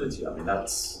invents liberty. I mean,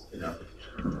 that's,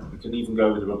 you can even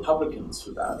go with the Republicans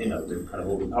for that, the kind of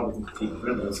all Republican critique of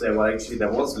liberalism and say, well, actually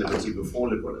there was liberty before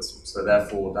liberalism, so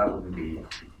therefore that wouldn't be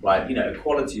right.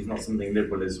 Equality is not something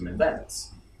liberalism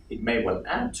invents. it may well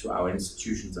add to our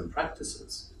institutions and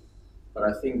practices. But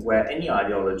I think where any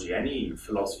ideology, any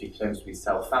philosophy claims to be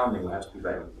self-founding, we have to be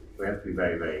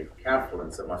very, very careful.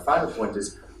 And so my final point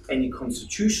is, any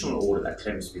constitutional order that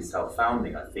claims to be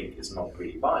self-founding, I think, is not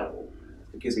really viable,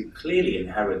 because it clearly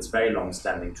inherits very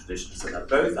long-standing traditions that are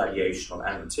both ideational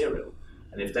and material.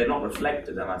 And if they're not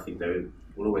reflected, then I think there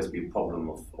will always be a problem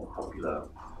of popular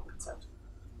consent.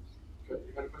 Okay,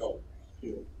 you had a question?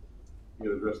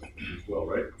 You addressed it as well,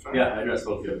 right? Sorry? Yeah, I addressed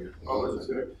both of you. Oh, that's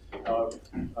it. I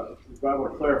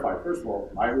want to clarify. First of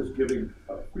all, I was giving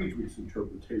Friedrich's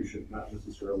interpretation, not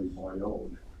necessarily my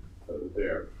own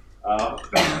there.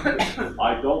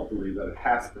 I don't believe that it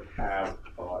has to have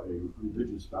a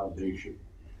religious foundation,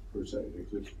 per se, an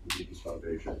existing religious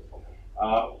foundation.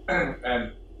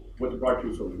 And with regard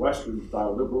to sort of Western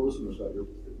style liberalism, as you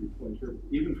point here,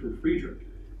 even for Friedrich,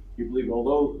 he believed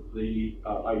although the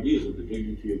ideas of the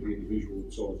dignity of the individual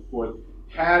and so on and so forth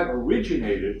had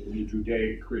originated in the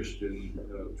Judeo-Christian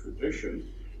tradition,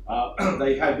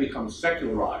 they had become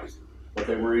secularized, but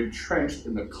they were entrenched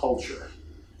in the culture.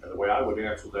 And the way I would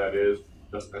answer that is,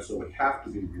 it doesn't necessarily have to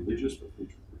be religious, but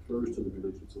Friedrich refers to the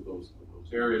religions of those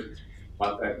areas,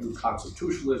 but that new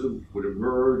constitutionalism would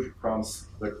emerge from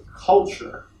the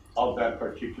culture of that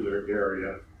particular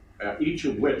area, each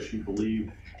of which he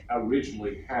believed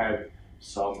originally had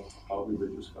some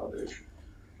religious foundation.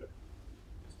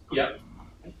 Yeah.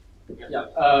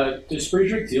 Does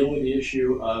Friedrich deal with the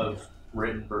issue of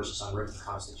written versus unwritten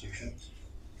constitutions?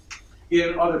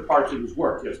 In other parts of his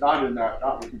work, yes, not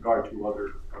with regard to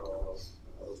other,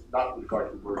 not with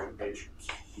regard to emergent nations.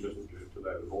 He doesn't get into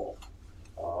that at all.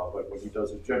 But when he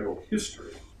does a general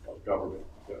history of government,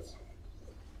 yes,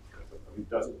 he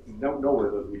doesn't.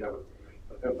 Nowhere does we have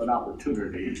an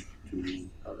opportunity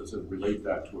to relate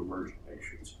that to emergent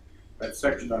nations. That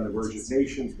section on emergent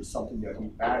nations is something that he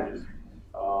added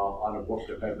on a book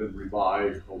that had been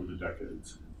revised over the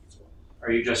decades.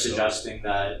 Are you just suggesting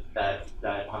that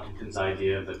Huntington's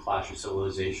idea of the clash of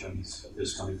civilizations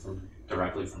is coming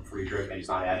directly from Friedrich, and he's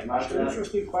not adding much to that? That's an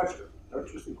interesting question.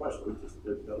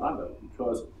 On that,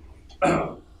 because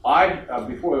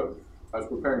before I was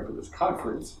preparing for this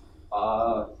conference,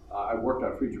 I worked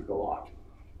on Friedrich a lot,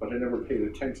 but I never paid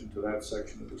attention to that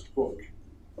section of this book.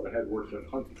 But I had worked on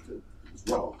Huntington as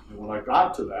well. And when I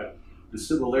got to that, the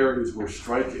similarities were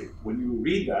striking. When you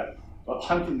read that,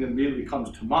 Huntington immediately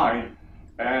comes to mind,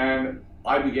 and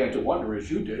I began to wonder,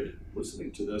 as you did,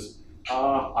 listening to this,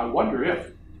 I wonder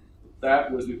if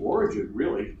that was the origin,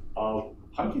 really, of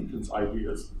Huntington's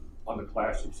ideas on the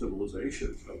clash of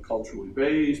civilizations, culturally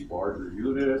based, larger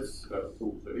units,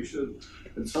 civilization,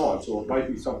 and so on. So it might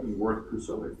be something worth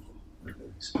pursuing.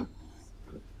 Yeah,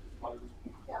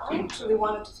 I actually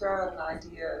wanted to throw out an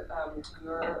idea to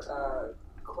your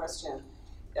question,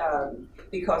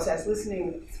 because as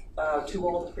listening to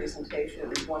all the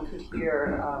presentations, one could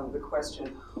hear the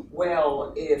question,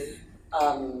 well, if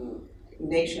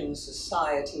nations,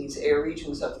 societies,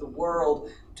 regions of the world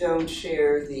don't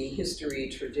share the history,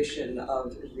 tradition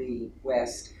of the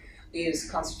West, is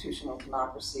constitutional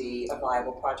democracy a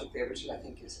viable project there, which I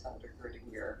think is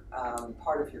undergirding your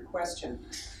part of your question.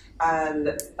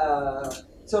 And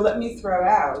so let me throw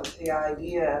out the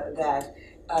idea that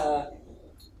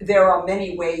there are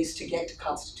many ways to get to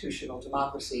constitutional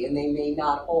democracy, and they may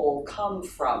not all come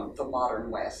from the modern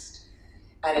West.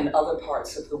 And in other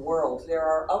parts of the world, there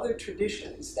are other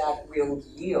traditions that will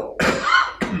yield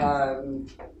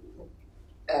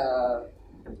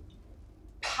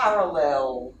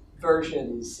parallel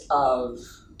versions of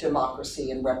democracy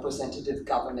and representative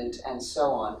government and so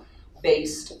on,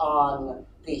 based on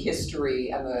the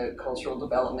history and the cultural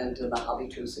development and the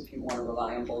habitus, if you want to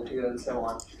rely on Bourdieu and so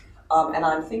on. And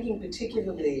I'm thinking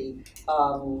particularly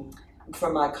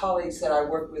from my colleagues that I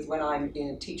work with when I'm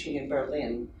teaching in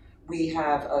Berlin. We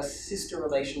have a sister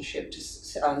relationship to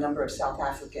a number of South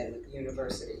African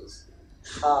universities,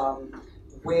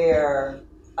 where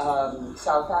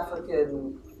South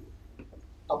African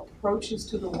approaches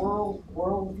to the world,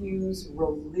 worldviews,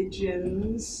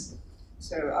 religions,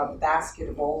 so a basket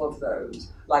of all of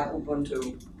those, like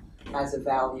Ubuntu as a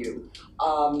value,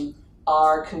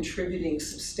 are contributing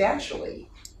substantially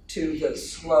to the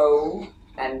slow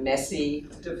and messy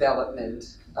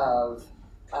development of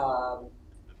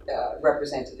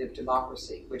representative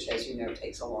democracy, which, as you know,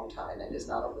 takes a long time and is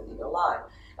not a linear line.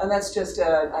 And that's just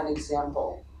an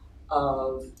example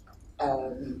of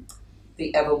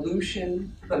the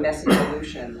evolution, the messy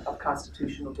evolution of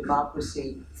constitutional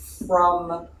democracy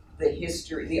from the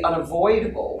history, the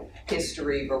unavoidable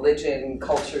history, religion,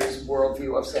 cultures,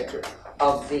 worldview, etc.,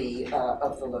 of the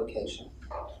location.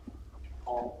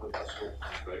 All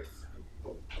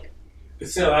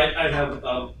So I have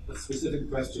a specific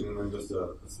question and then just a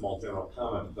small general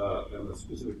comment. And the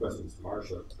specific question is to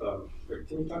Marcia.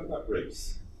 Can we talk about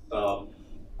race?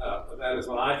 That is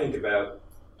when I think about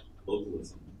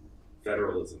localism,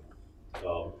 federalism.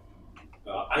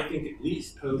 I think at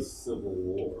least post-Civil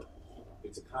War,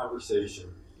 it's a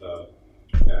conversation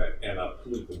and a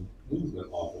political movement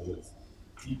often that's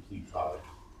deeply tied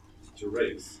to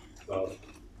race.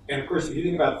 And of course, if you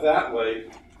think about it that way,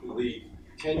 the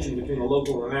tension between the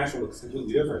local and the national looks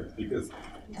completely different, because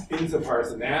insofar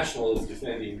as the national is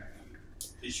defending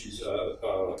issues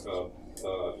on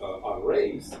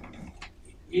race,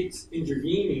 it's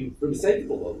intervening for the sake of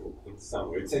the local in some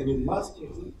way. It's saying you must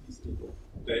include these people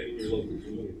in your local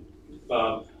community.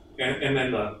 And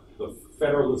then the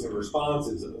federalism response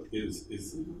is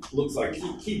looks like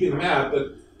keeping them out.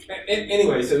 But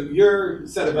anyway, so your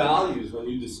set of values when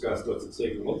you discussed what's at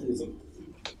stake in localism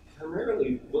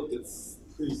primarily looked at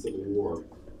pre-Civil War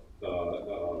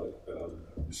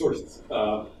sources.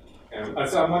 And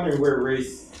so I'm wondering where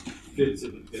race fits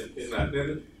in that.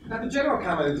 And now the general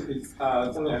comment is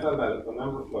something I thought about a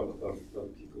number of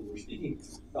people who were speaking.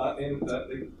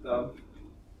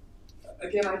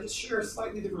 Again, I just share a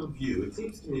slightly different view. It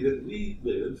seems to me that we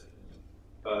live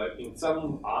in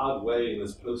some odd way in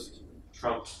this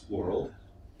post-Trump world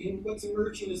in what's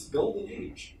emerging as golden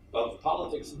age of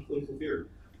politics and political theory.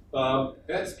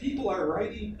 As people are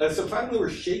writing, so finally we're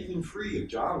shaking free of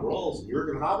John Rawls and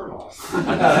Jürgen Habermas.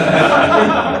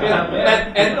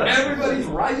 and everybody's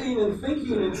writing and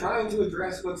thinking and trying to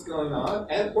address what's going on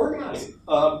and organizing.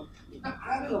 I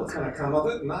don't know what's going to come of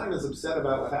it, and I'm as upset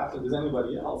about what happened as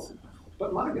anybody else.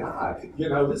 But my God, you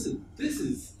know, this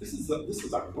is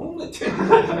our moment. And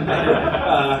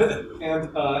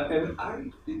I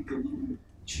think a little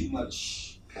too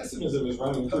much pessimism is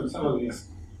running through some of these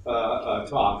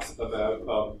talks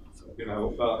about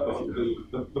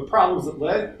the problems that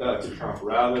led to Trump,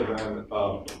 rather than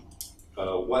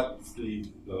what's the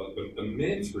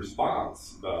men's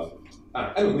response.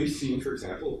 I mean, we've seen, for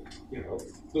example,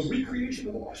 the recreation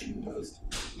of the Washington Post.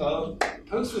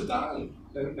 Post was dying,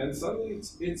 and suddenly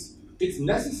it's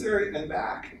necessary and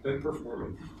back and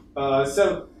performing.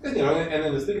 So and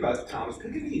then let's think about Thomas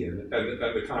Piccone and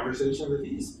the conversation that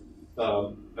he's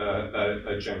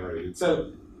generated.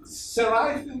 So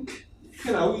I think,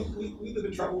 we live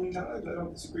in troubling times. I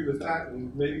don't disagree with that,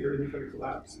 and maybe everything could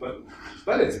collapse. But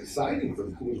it's exciting for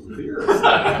the political theorists,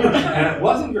 and it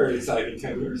wasn't very exciting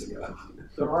 10 years ago.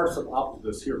 There are some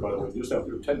optimists here, by the way. You just have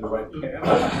to attend the right panel.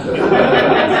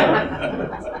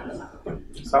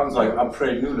 Sounds like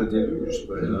après nous le déluge,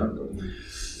 but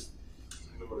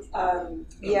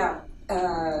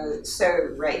so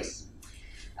race.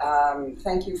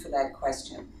 Thank you for that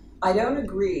question. I don't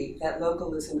agree that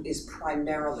localism is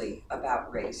primarily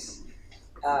about race.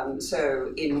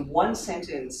 So in one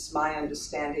sentence, my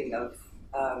understanding of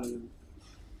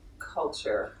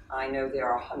culture, I know there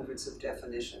are hundreds of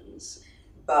definitions,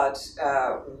 but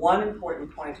one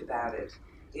important point about it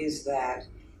is that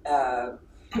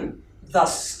the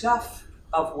stuff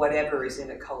of whatever is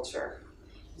in a culture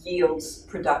yields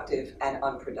productive and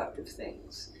unproductive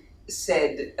things.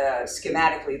 Said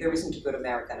schematically, there isn't a good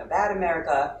America and a bad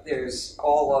America. There's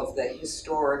all of the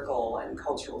historical and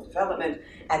cultural development,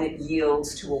 and it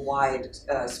yields to a wide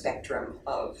spectrum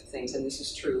of things, and this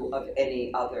is true of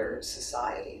any other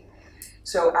society.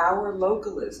 So our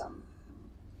localism,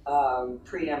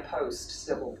 pre and post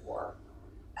Civil War,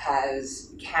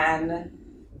 can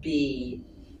be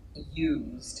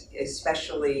used,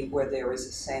 especially where there is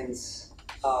a sense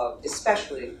of,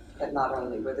 but not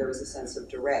only, where there is a sense of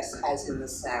duress, as in the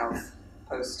South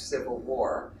post-Civil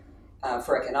War,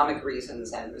 for economic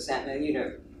reasons and resentment.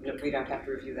 We don't have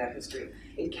to review that history.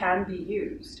 It can be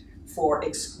used for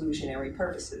exclusionary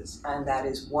purposes, and that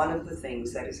is one of the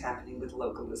things that is happening with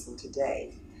localism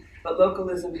today. But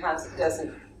localism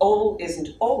isn't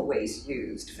always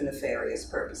used for nefarious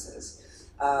purposes.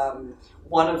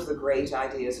 One of the great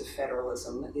ideas of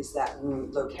federalism is that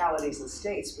localities and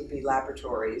states would be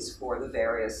laboratories for the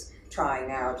various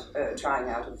trying out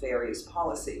of various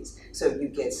policies. So you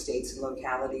get states and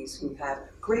localities who have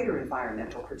greater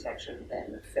environmental protection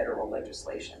than federal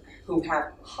legislation, who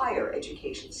have higher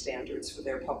education standards for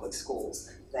their public schools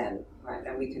than, right?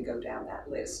 And we can go down that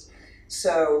list.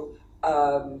 So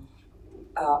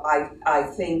I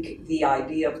think the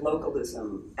idea of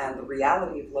localism and the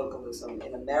reality of localism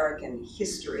in American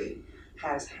history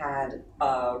has had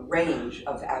a range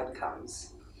of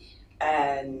outcomes.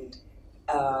 And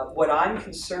what I'm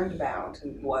concerned about,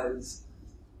 and was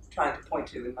trying to point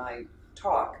to in my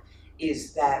talk,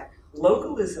 is that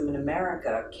localism in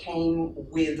America came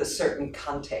with a certain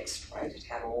context, right? It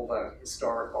had all the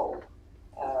historical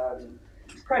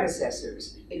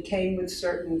predecessors. It came with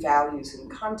certain values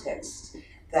and contexts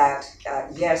that,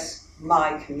 yes,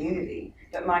 my community,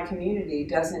 but my community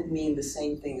doesn't mean the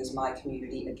same thing as my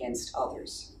community against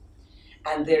others.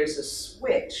 And there's a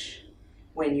switch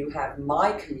when you have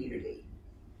my community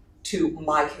to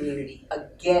my community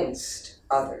against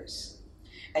others.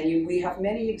 And we have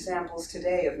many examples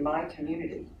today of my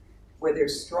community where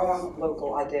there's strong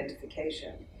local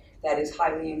identification that is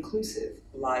highly inclusive,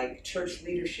 like church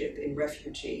leadership in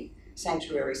refugee,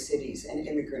 sanctuary cities, and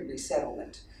immigrant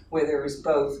resettlement, where there is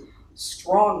both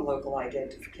strong local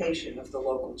identification of the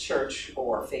local church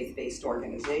or faith-based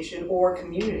organization or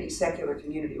community, secular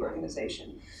community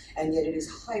organization, and yet it is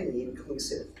highly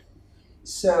inclusive.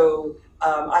 So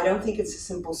I don't think it's a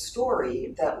simple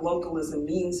story that localism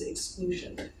means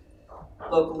exclusion.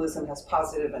 Localism has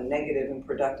positive and negative and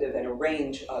productive and a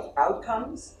range of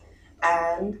outcomes,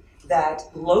 and that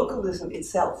localism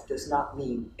itself does not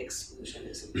mean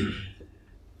exclusionism.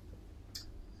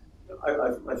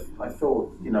 I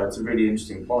thought, it's a really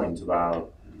interesting point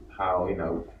about how,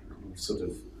 we've sort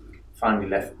of finally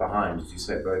left behind, as you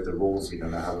say, both the Rawlsian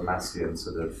and the Habermasian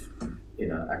sort of,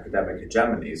 academic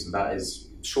hegemonies, and that is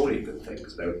surely a good thing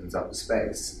because it opens up a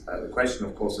space. The question,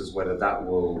 of course, is whether that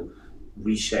will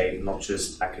reshape not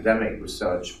just academic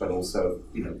research, but also,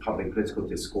 public political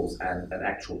discourse and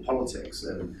actual politics.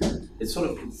 And it's sort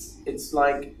of, it's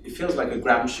like, it feels like a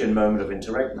Gramscian moment of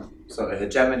interregnum. So a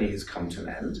hegemony has come to an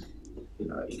end,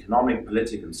 economic,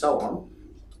 political, and so on,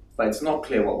 but it's not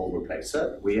clear what will replace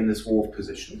it. We're in this war of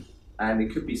position, and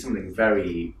it could be something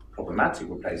very problematic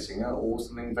replacing it, or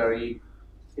something very,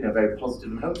 very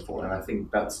positive and hopeful, and I think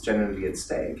that's generally at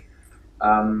stake.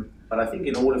 But I think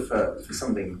in order for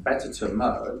something better to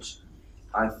emerge,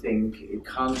 I think it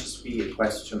can't just be a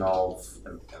question of,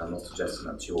 and I'm not suggesting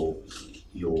that's your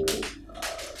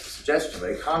suggestion,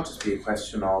 but it can't just be a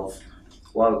question of,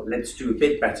 well, let's do a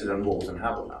bit better than Rawls and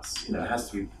Habermas. It has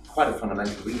to be quite a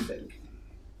fundamental rethink,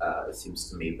 it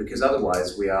seems to me, because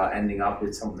otherwise we are ending up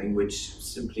with something which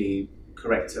simply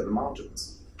corrects at the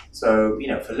margins. So,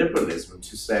 for liberalism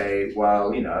to say,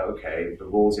 well, okay, the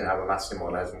Rawlsian Habermasian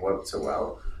model hasn't worked so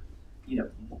well,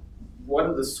 what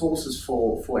are the sources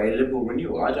for a liberal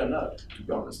renewal? I don't know, to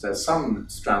be honest. There's some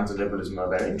strands of liberalism that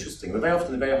are very interesting, but very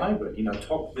often they're very hybrid.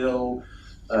 Tocqueville,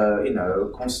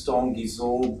 Constant,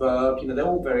 Guizot, Burke, they're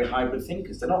all very hybrid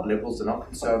thinkers. They're not liberals, they're not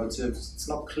conservatives. It's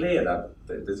not clear that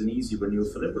there's an easy renewal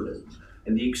for liberalism.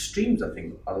 And the extremes, I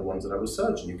think, are the ones that are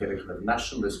researching. You get a kind of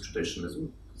nationalist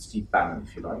traditionalism, Steve Bannon,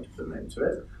 if you like, to put a name to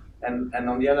it. And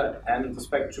on the other end of the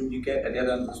spectrum, you get a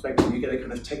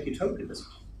kind of tech utopianism,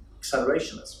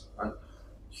 accelerationism, right?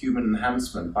 Human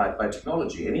enhancement by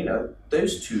technology. And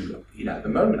those two, at the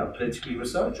moment are politically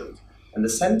resurgent. And the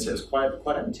centre is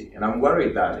quite empty. And I'm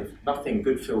worried that if nothing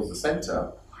good fills the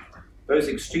centre, those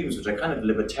extremes, which are kind of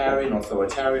libertarian,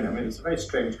 authoritarian, it's a very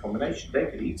strange combination. They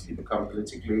could easily become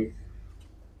politically,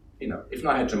 if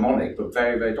not hegemonic, but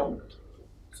very, very dominant.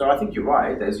 So I think you're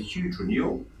right, there's a huge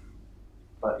renewal,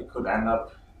 but it could end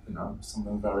up,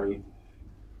 something very,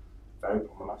 very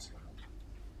problematic.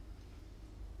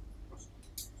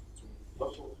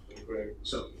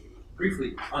 So,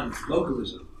 briefly, on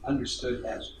localism, understood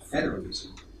as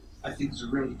federalism, I think there's a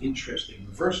really interesting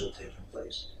reversal taking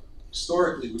place.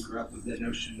 Historically, we grew up with the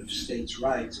notion of states'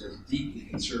 rights as deeply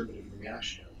conservative and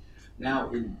reactionary. Now,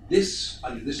 under this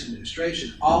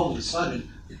administration, all of a sudden,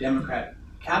 the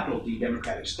capital D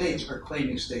democratic states are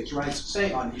claiming states' rights,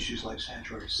 say on issues like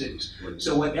sanctuary cities.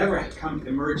 So whatever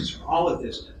emerges from all of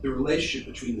this, the relationship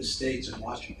between the states and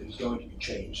Washington is going to be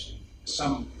changed.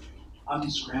 Some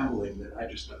unscrambling that I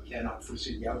just cannot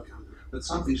foresee the outcome, but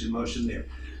something's in motion there.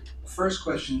 First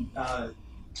question,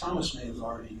 Thomas may have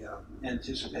already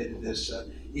anticipated this.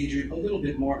 Adrian, a little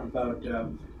bit more about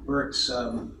Burke's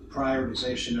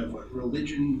prioritization of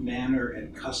religion, manner,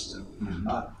 and custom.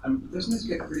 Doesn't this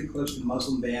get pretty close to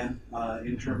Muslim ban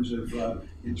in terms of the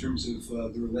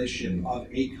relationship of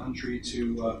a country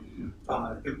to?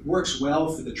 It works well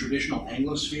for the traditional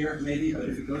Anglosphere, maybe, but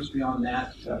if it goes beyond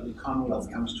that, the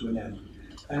Commonwealth comes to an end.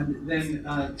 And then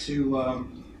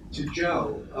to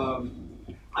Joe.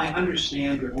 I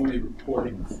understand you're only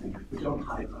reporting, but don't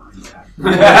hide behind that.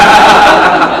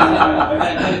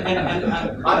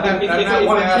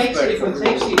 If one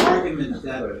takes the argument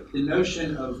that the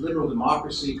notion of liberal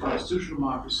democracy, constitutional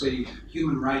democracy,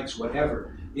 human rights,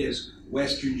 whatever, is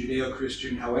Western,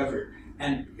 Judeo-Christian, however,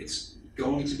 and it's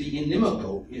going to be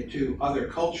inimical to other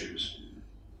cultures,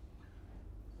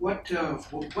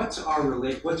 what's our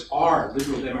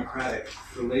liberal democratic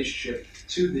relationship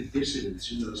to the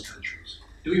dissidents in those countries?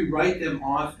 Do we write them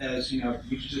off as, you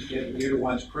just get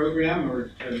Erdogan's program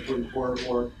or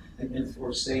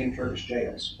stay in Turkish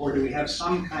jails? Or do we have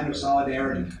some kind of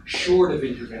solidarity short of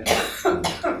intervention?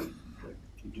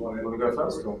 You want to go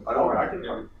first? I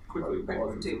can quickly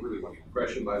really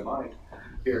fresh in my mind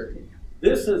here.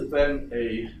 This has been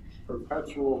a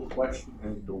perpetual question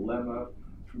and dilemma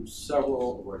through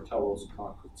several of our Telos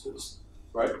conferences,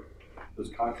 right? There's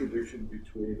contradiction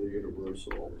between the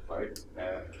universal, right,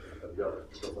 and the other.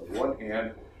 So on one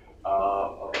hand,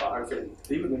 I think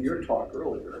even in your talk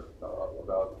earlier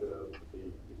about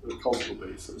the cultural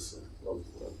basis of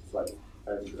right,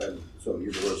 and so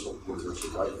universal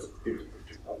rights.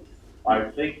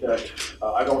 I think that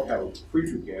I don't have a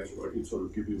Friedrich answer, but I can sort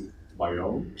of give you my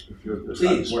own, if you're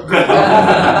please.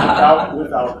 without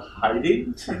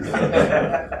hiding.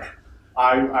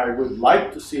 I would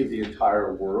like to see the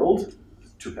entire world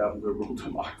to have liberal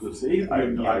democracy. I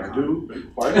do.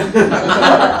 Pardon?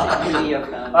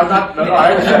 I'm not. No,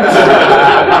 I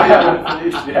haven't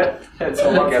finished yet. And so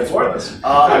on and so forth.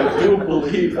 I do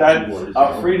believe that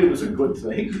freedom is a good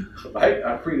thing, right?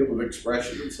 Freedom of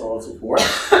expression and so on and so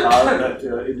forth. That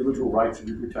individual rights should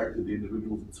be protected, the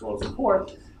individuals and so on and so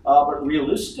forth. But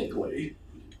realistically,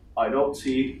 I don't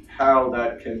see how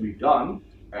that can be done.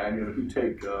 And if you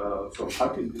take sort of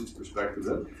Huntington's perspective,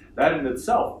 that in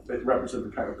itself, it represents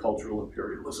a kind of cultural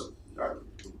imperialism,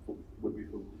 would be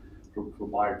for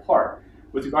my part.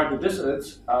 With regard to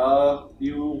dissidents, I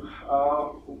do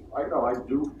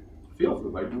feel for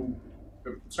them. I do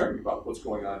am concerned about what's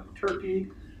going on in Turkey.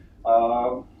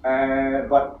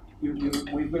 But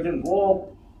we've been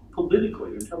involved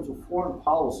politically in terms of foreign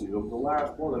policy over the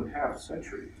last more than half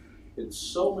century in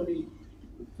so many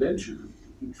ventures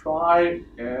to try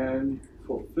and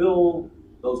fulfill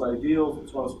those ideals and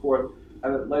so on and so forth,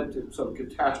 and it led to some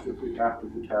catastrophe after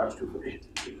catastrophe.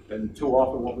 And too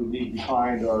often what we leave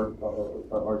behind are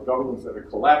governments that are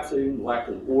collapsing, lack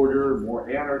of order, more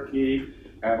anarchy,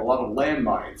 and a lot of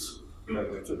landmines in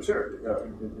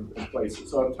places.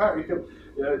 So I've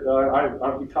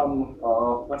become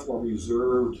much more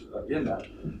reserved in that.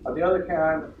 On the other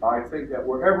hand, I think that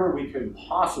wherever we can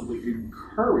possibly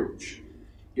encourage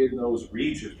in those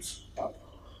regions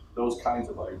those kinds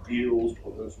of ideals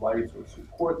or those rights or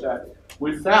support that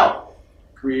without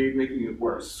making it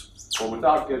worse or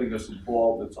without getting us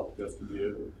involved in something that's going to be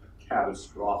a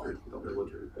catastrophic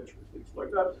military venture, things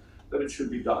like that, that it should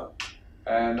be done.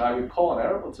 And I recall in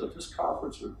Ireland at this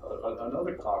conference or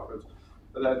another conference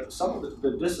that some of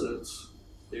the dissidents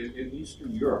in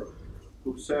Eastern Europe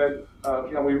who said,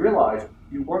 we realized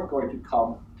you weren't going to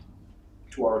come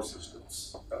to our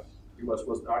assistance. The U.S.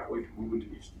 was not going to move into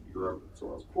Eastern Europe and so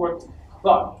on and so forth.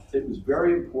 But it was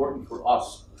very important for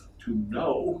us to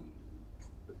know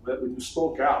that when you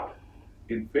spoke out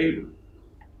in favor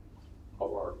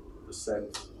of our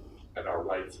dissent and our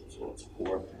rights and so on and so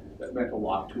forth, that meant a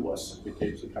lot to us. It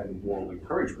became some kind of moral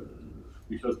encouragement.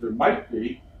 Because there might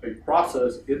be a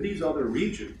process in these other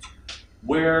regions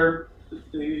where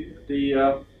the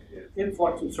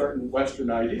influx of certain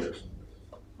Western ideas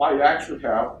might actually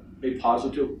have a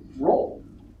positive role.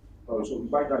 So we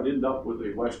might not end up with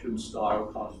a Western-style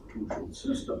constitutional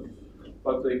system,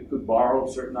 but they could borrow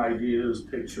certain ideas,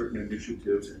 take certain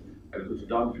initiatives, and it was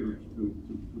done through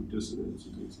dissidents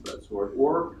and things of that sort,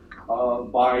 or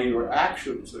by your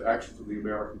actions, the actions of the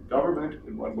American government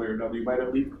in one way or another, you might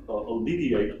at least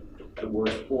alleviate the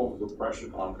worst form of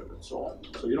oppression on them and so on.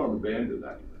 So you don't abandon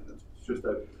that. It's just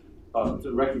that it's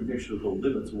a recognition of the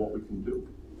limits of what we can do.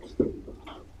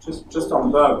 Just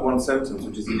on Berg, one sentence,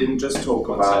 which is he didn't just talk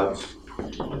about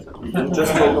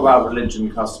religion,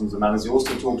 customs, and manners. He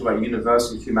also talked about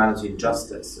universal humanity and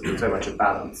justice. It was very much a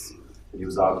balance that he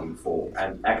was arguing for.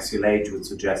 And axial age would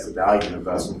suggest that there are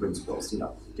universal principles.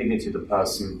 Dignity of the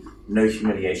person, no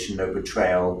humiliation, no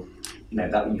betrayal.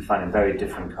 That you find in very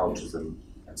different cultures and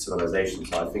civilizations.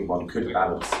 So I think one could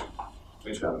balance.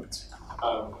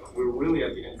 We're really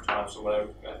at the end of time, so I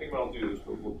think what I'll do is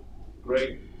we'll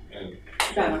break and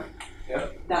Donna. Yeah?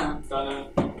 Donna.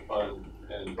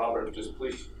 And Robert, just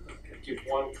please give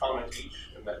one comment each,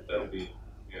 and that'll be,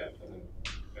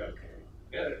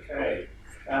 Okay.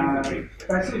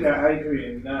 Basically,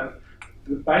 Adrian,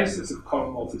 the basis of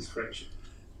Commonwealth is friendship.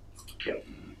 Yep.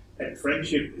 And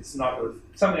friendship is not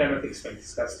something I don't think has been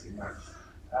discussed enough.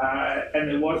 And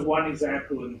there was one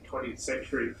example in the 20th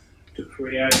century to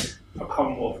create a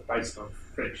Commonwealth based on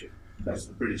friendship. That's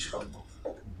the British Commonwealth.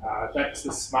 That's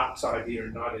the Smuts idea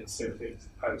in 1917 as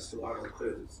opposed to Arnold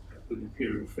Curtis with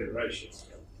Imperial Federation.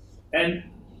 And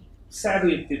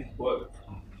sadly it didn't work.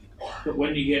 But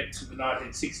when you get to the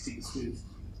 1960s with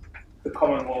the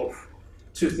Commonwealth,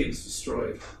 two things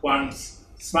destroyed. One,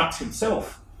 Smuts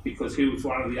himself, because he was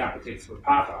one of the architects of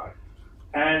apartheid,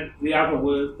 and the other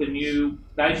were the new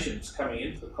nations coming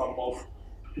into the Commonwealth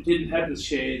who didn't have the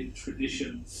shared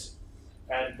traditions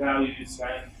and values,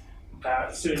 and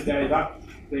soon gave up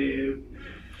their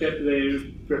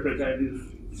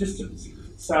representative systems.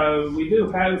 So we do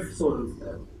have sort of,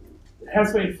 it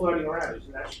has been floating around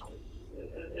internationally,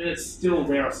 and it's still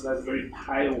there, I suppose, a very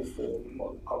pale form in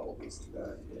what the Commonwealth is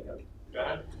today.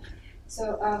 Yeah.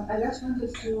 So I just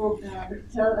wanted to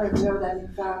tell Joe that in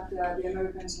fact the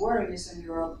Americans were in Eastern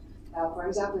Europe. For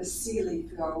example, Sealy,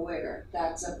 if you are aware,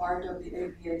 that's a part of the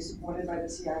APA supported by the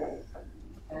CIA,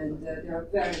 and they're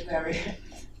very, very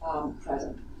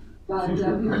present. But what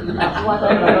I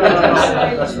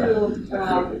wanted to say to,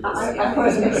 I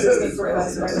was an assistant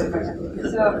professor.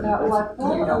 So what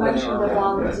Paul mentioned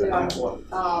about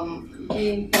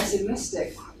being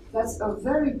pessimistic, that's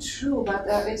very true, but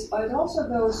it also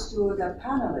goes to the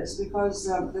panelists, because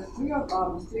the three,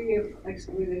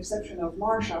 with the exception of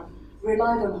Marcia,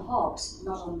 relied on Hobbes,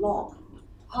 not on Locke.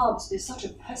 Hobbes is such a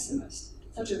pessimist,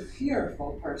 such a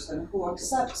fearful person who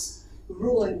accepts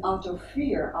ruling out of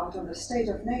fear, out of the state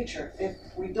of nature. If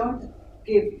we don't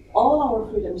give all our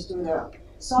freedoms to the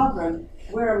sovereign,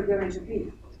 where are we going to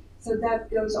be? So that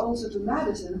goes also to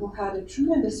Madison, who had a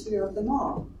tremendous fear of the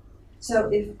mob. So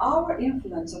if our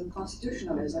influence on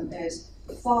constitutionalism is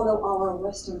follow our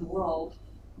Western world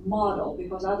model,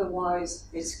 because otherwise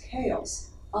it's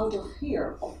chaos, out of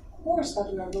fear, of course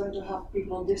that we are going to have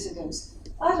people, dissidents.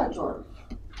 Ataturk,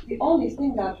 the only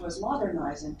thing that was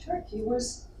modernized in Turkey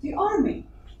was the army.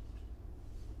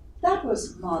 That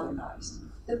was modernized.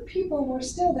 The people were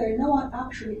still there. No one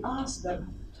actually asked the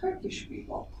Turkish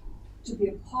people to be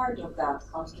a part of that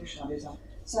constitutionalism.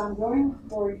 So I'm going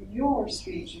for your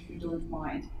speech, if you don't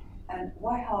mind. And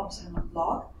why Hobbes and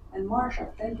Locke? And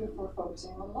Marcia, thank you for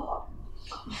focusing on Locke.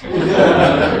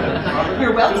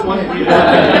 You're welcome.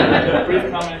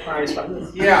 Brief comment from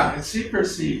Irvine. Yeah, and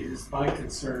secrecy is my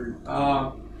concern.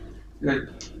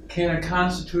 Can a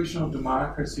constitutional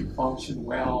democracy function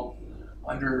well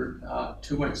under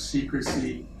too much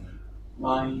secrecy,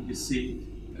 lying,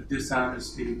 deceit,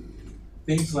 dishonesty,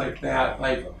 things like that,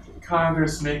 like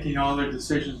Congress making all their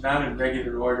decisions not in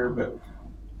regular order but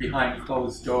behind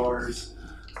closed doors,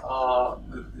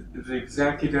 the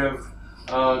executive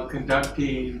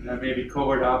conducting maybe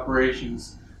covert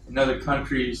operations in other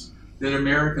countries that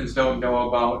Americans don't know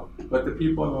about, but the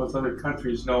people in those other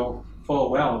countries know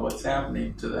full well what's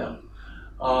happening to them.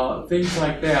 Things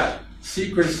like that.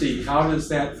 Secrecy, how does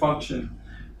that function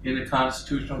in a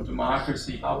constitutional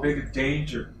democracy? How big a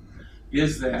danger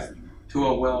is that to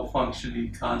a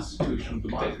well-functioning constitutional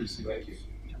democracy? Thank you.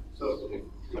 So,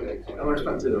 I want to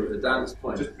respond to Don's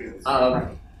point.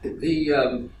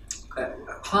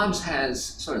 Hobbes has,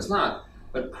 sorry, it's not,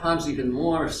 but Hobbes even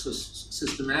more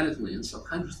systematically and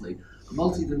subconsciously, a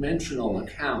multidimensional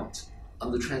account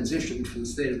of the transition from the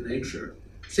state of nature.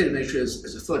 State of nature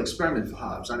is a thought experiment for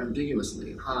Hobbes,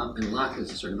 unambiguously. And Locke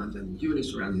has a certain amount of ambiguity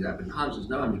surrounding that, but Hobbes has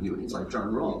no ambiguity. It's like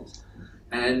John Rawls.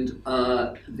 And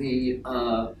the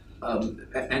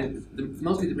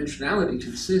multidimensionality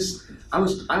consists. I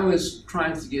was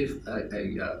trying to give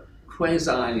a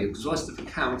quasi-exhaustive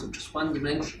account of just one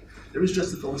dimension. There is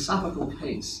just a philosophical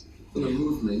case for the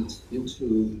movement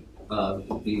into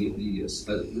the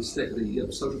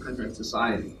social contract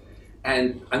society.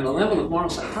 And on the level of moral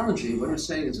psychology, what you're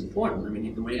saying is important. I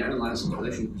mean, the way you analyze the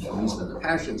relation between the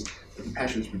passions, if the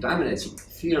passions predominate, so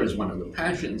fear is one of the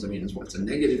passions. I mean, it's a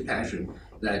negative passion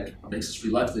that makes us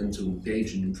reluctant to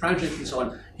engage in new projects and so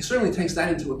on. He certainly takes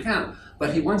that into account,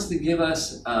 but he wants to give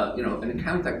us, an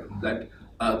account that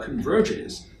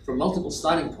converges from multiple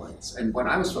starting points. And what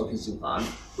I was focusing on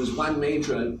was one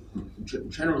major,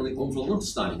 generally overlooked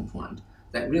starting point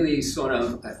that really sort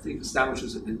of, I think,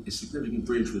 establishes a significant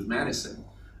bridge with Madison,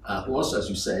 who also, as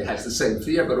you say, has the same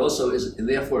fear, but also is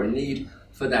therefore a need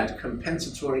for that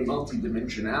compensatory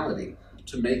multidimensionality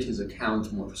to make his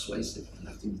account more persuasive. And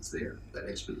I think it's there, that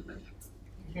extra dimension.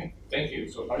 Okay, thank you.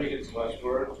 So Aryeh gets the last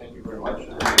word. Thank you very much.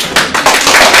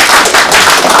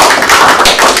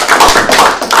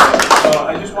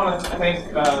 I just want to thank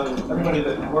everybody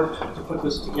that worked to put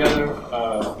this together.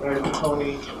 Mary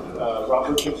Piccone, Rob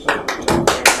Richardson.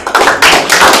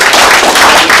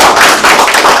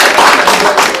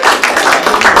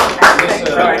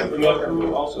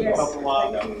 Who also helped a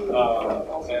lot.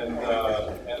 And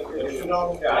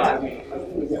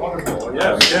wonderful.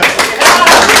 Yes, yes.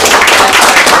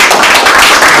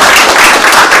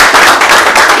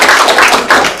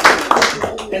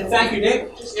 And thank you,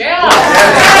 Nick.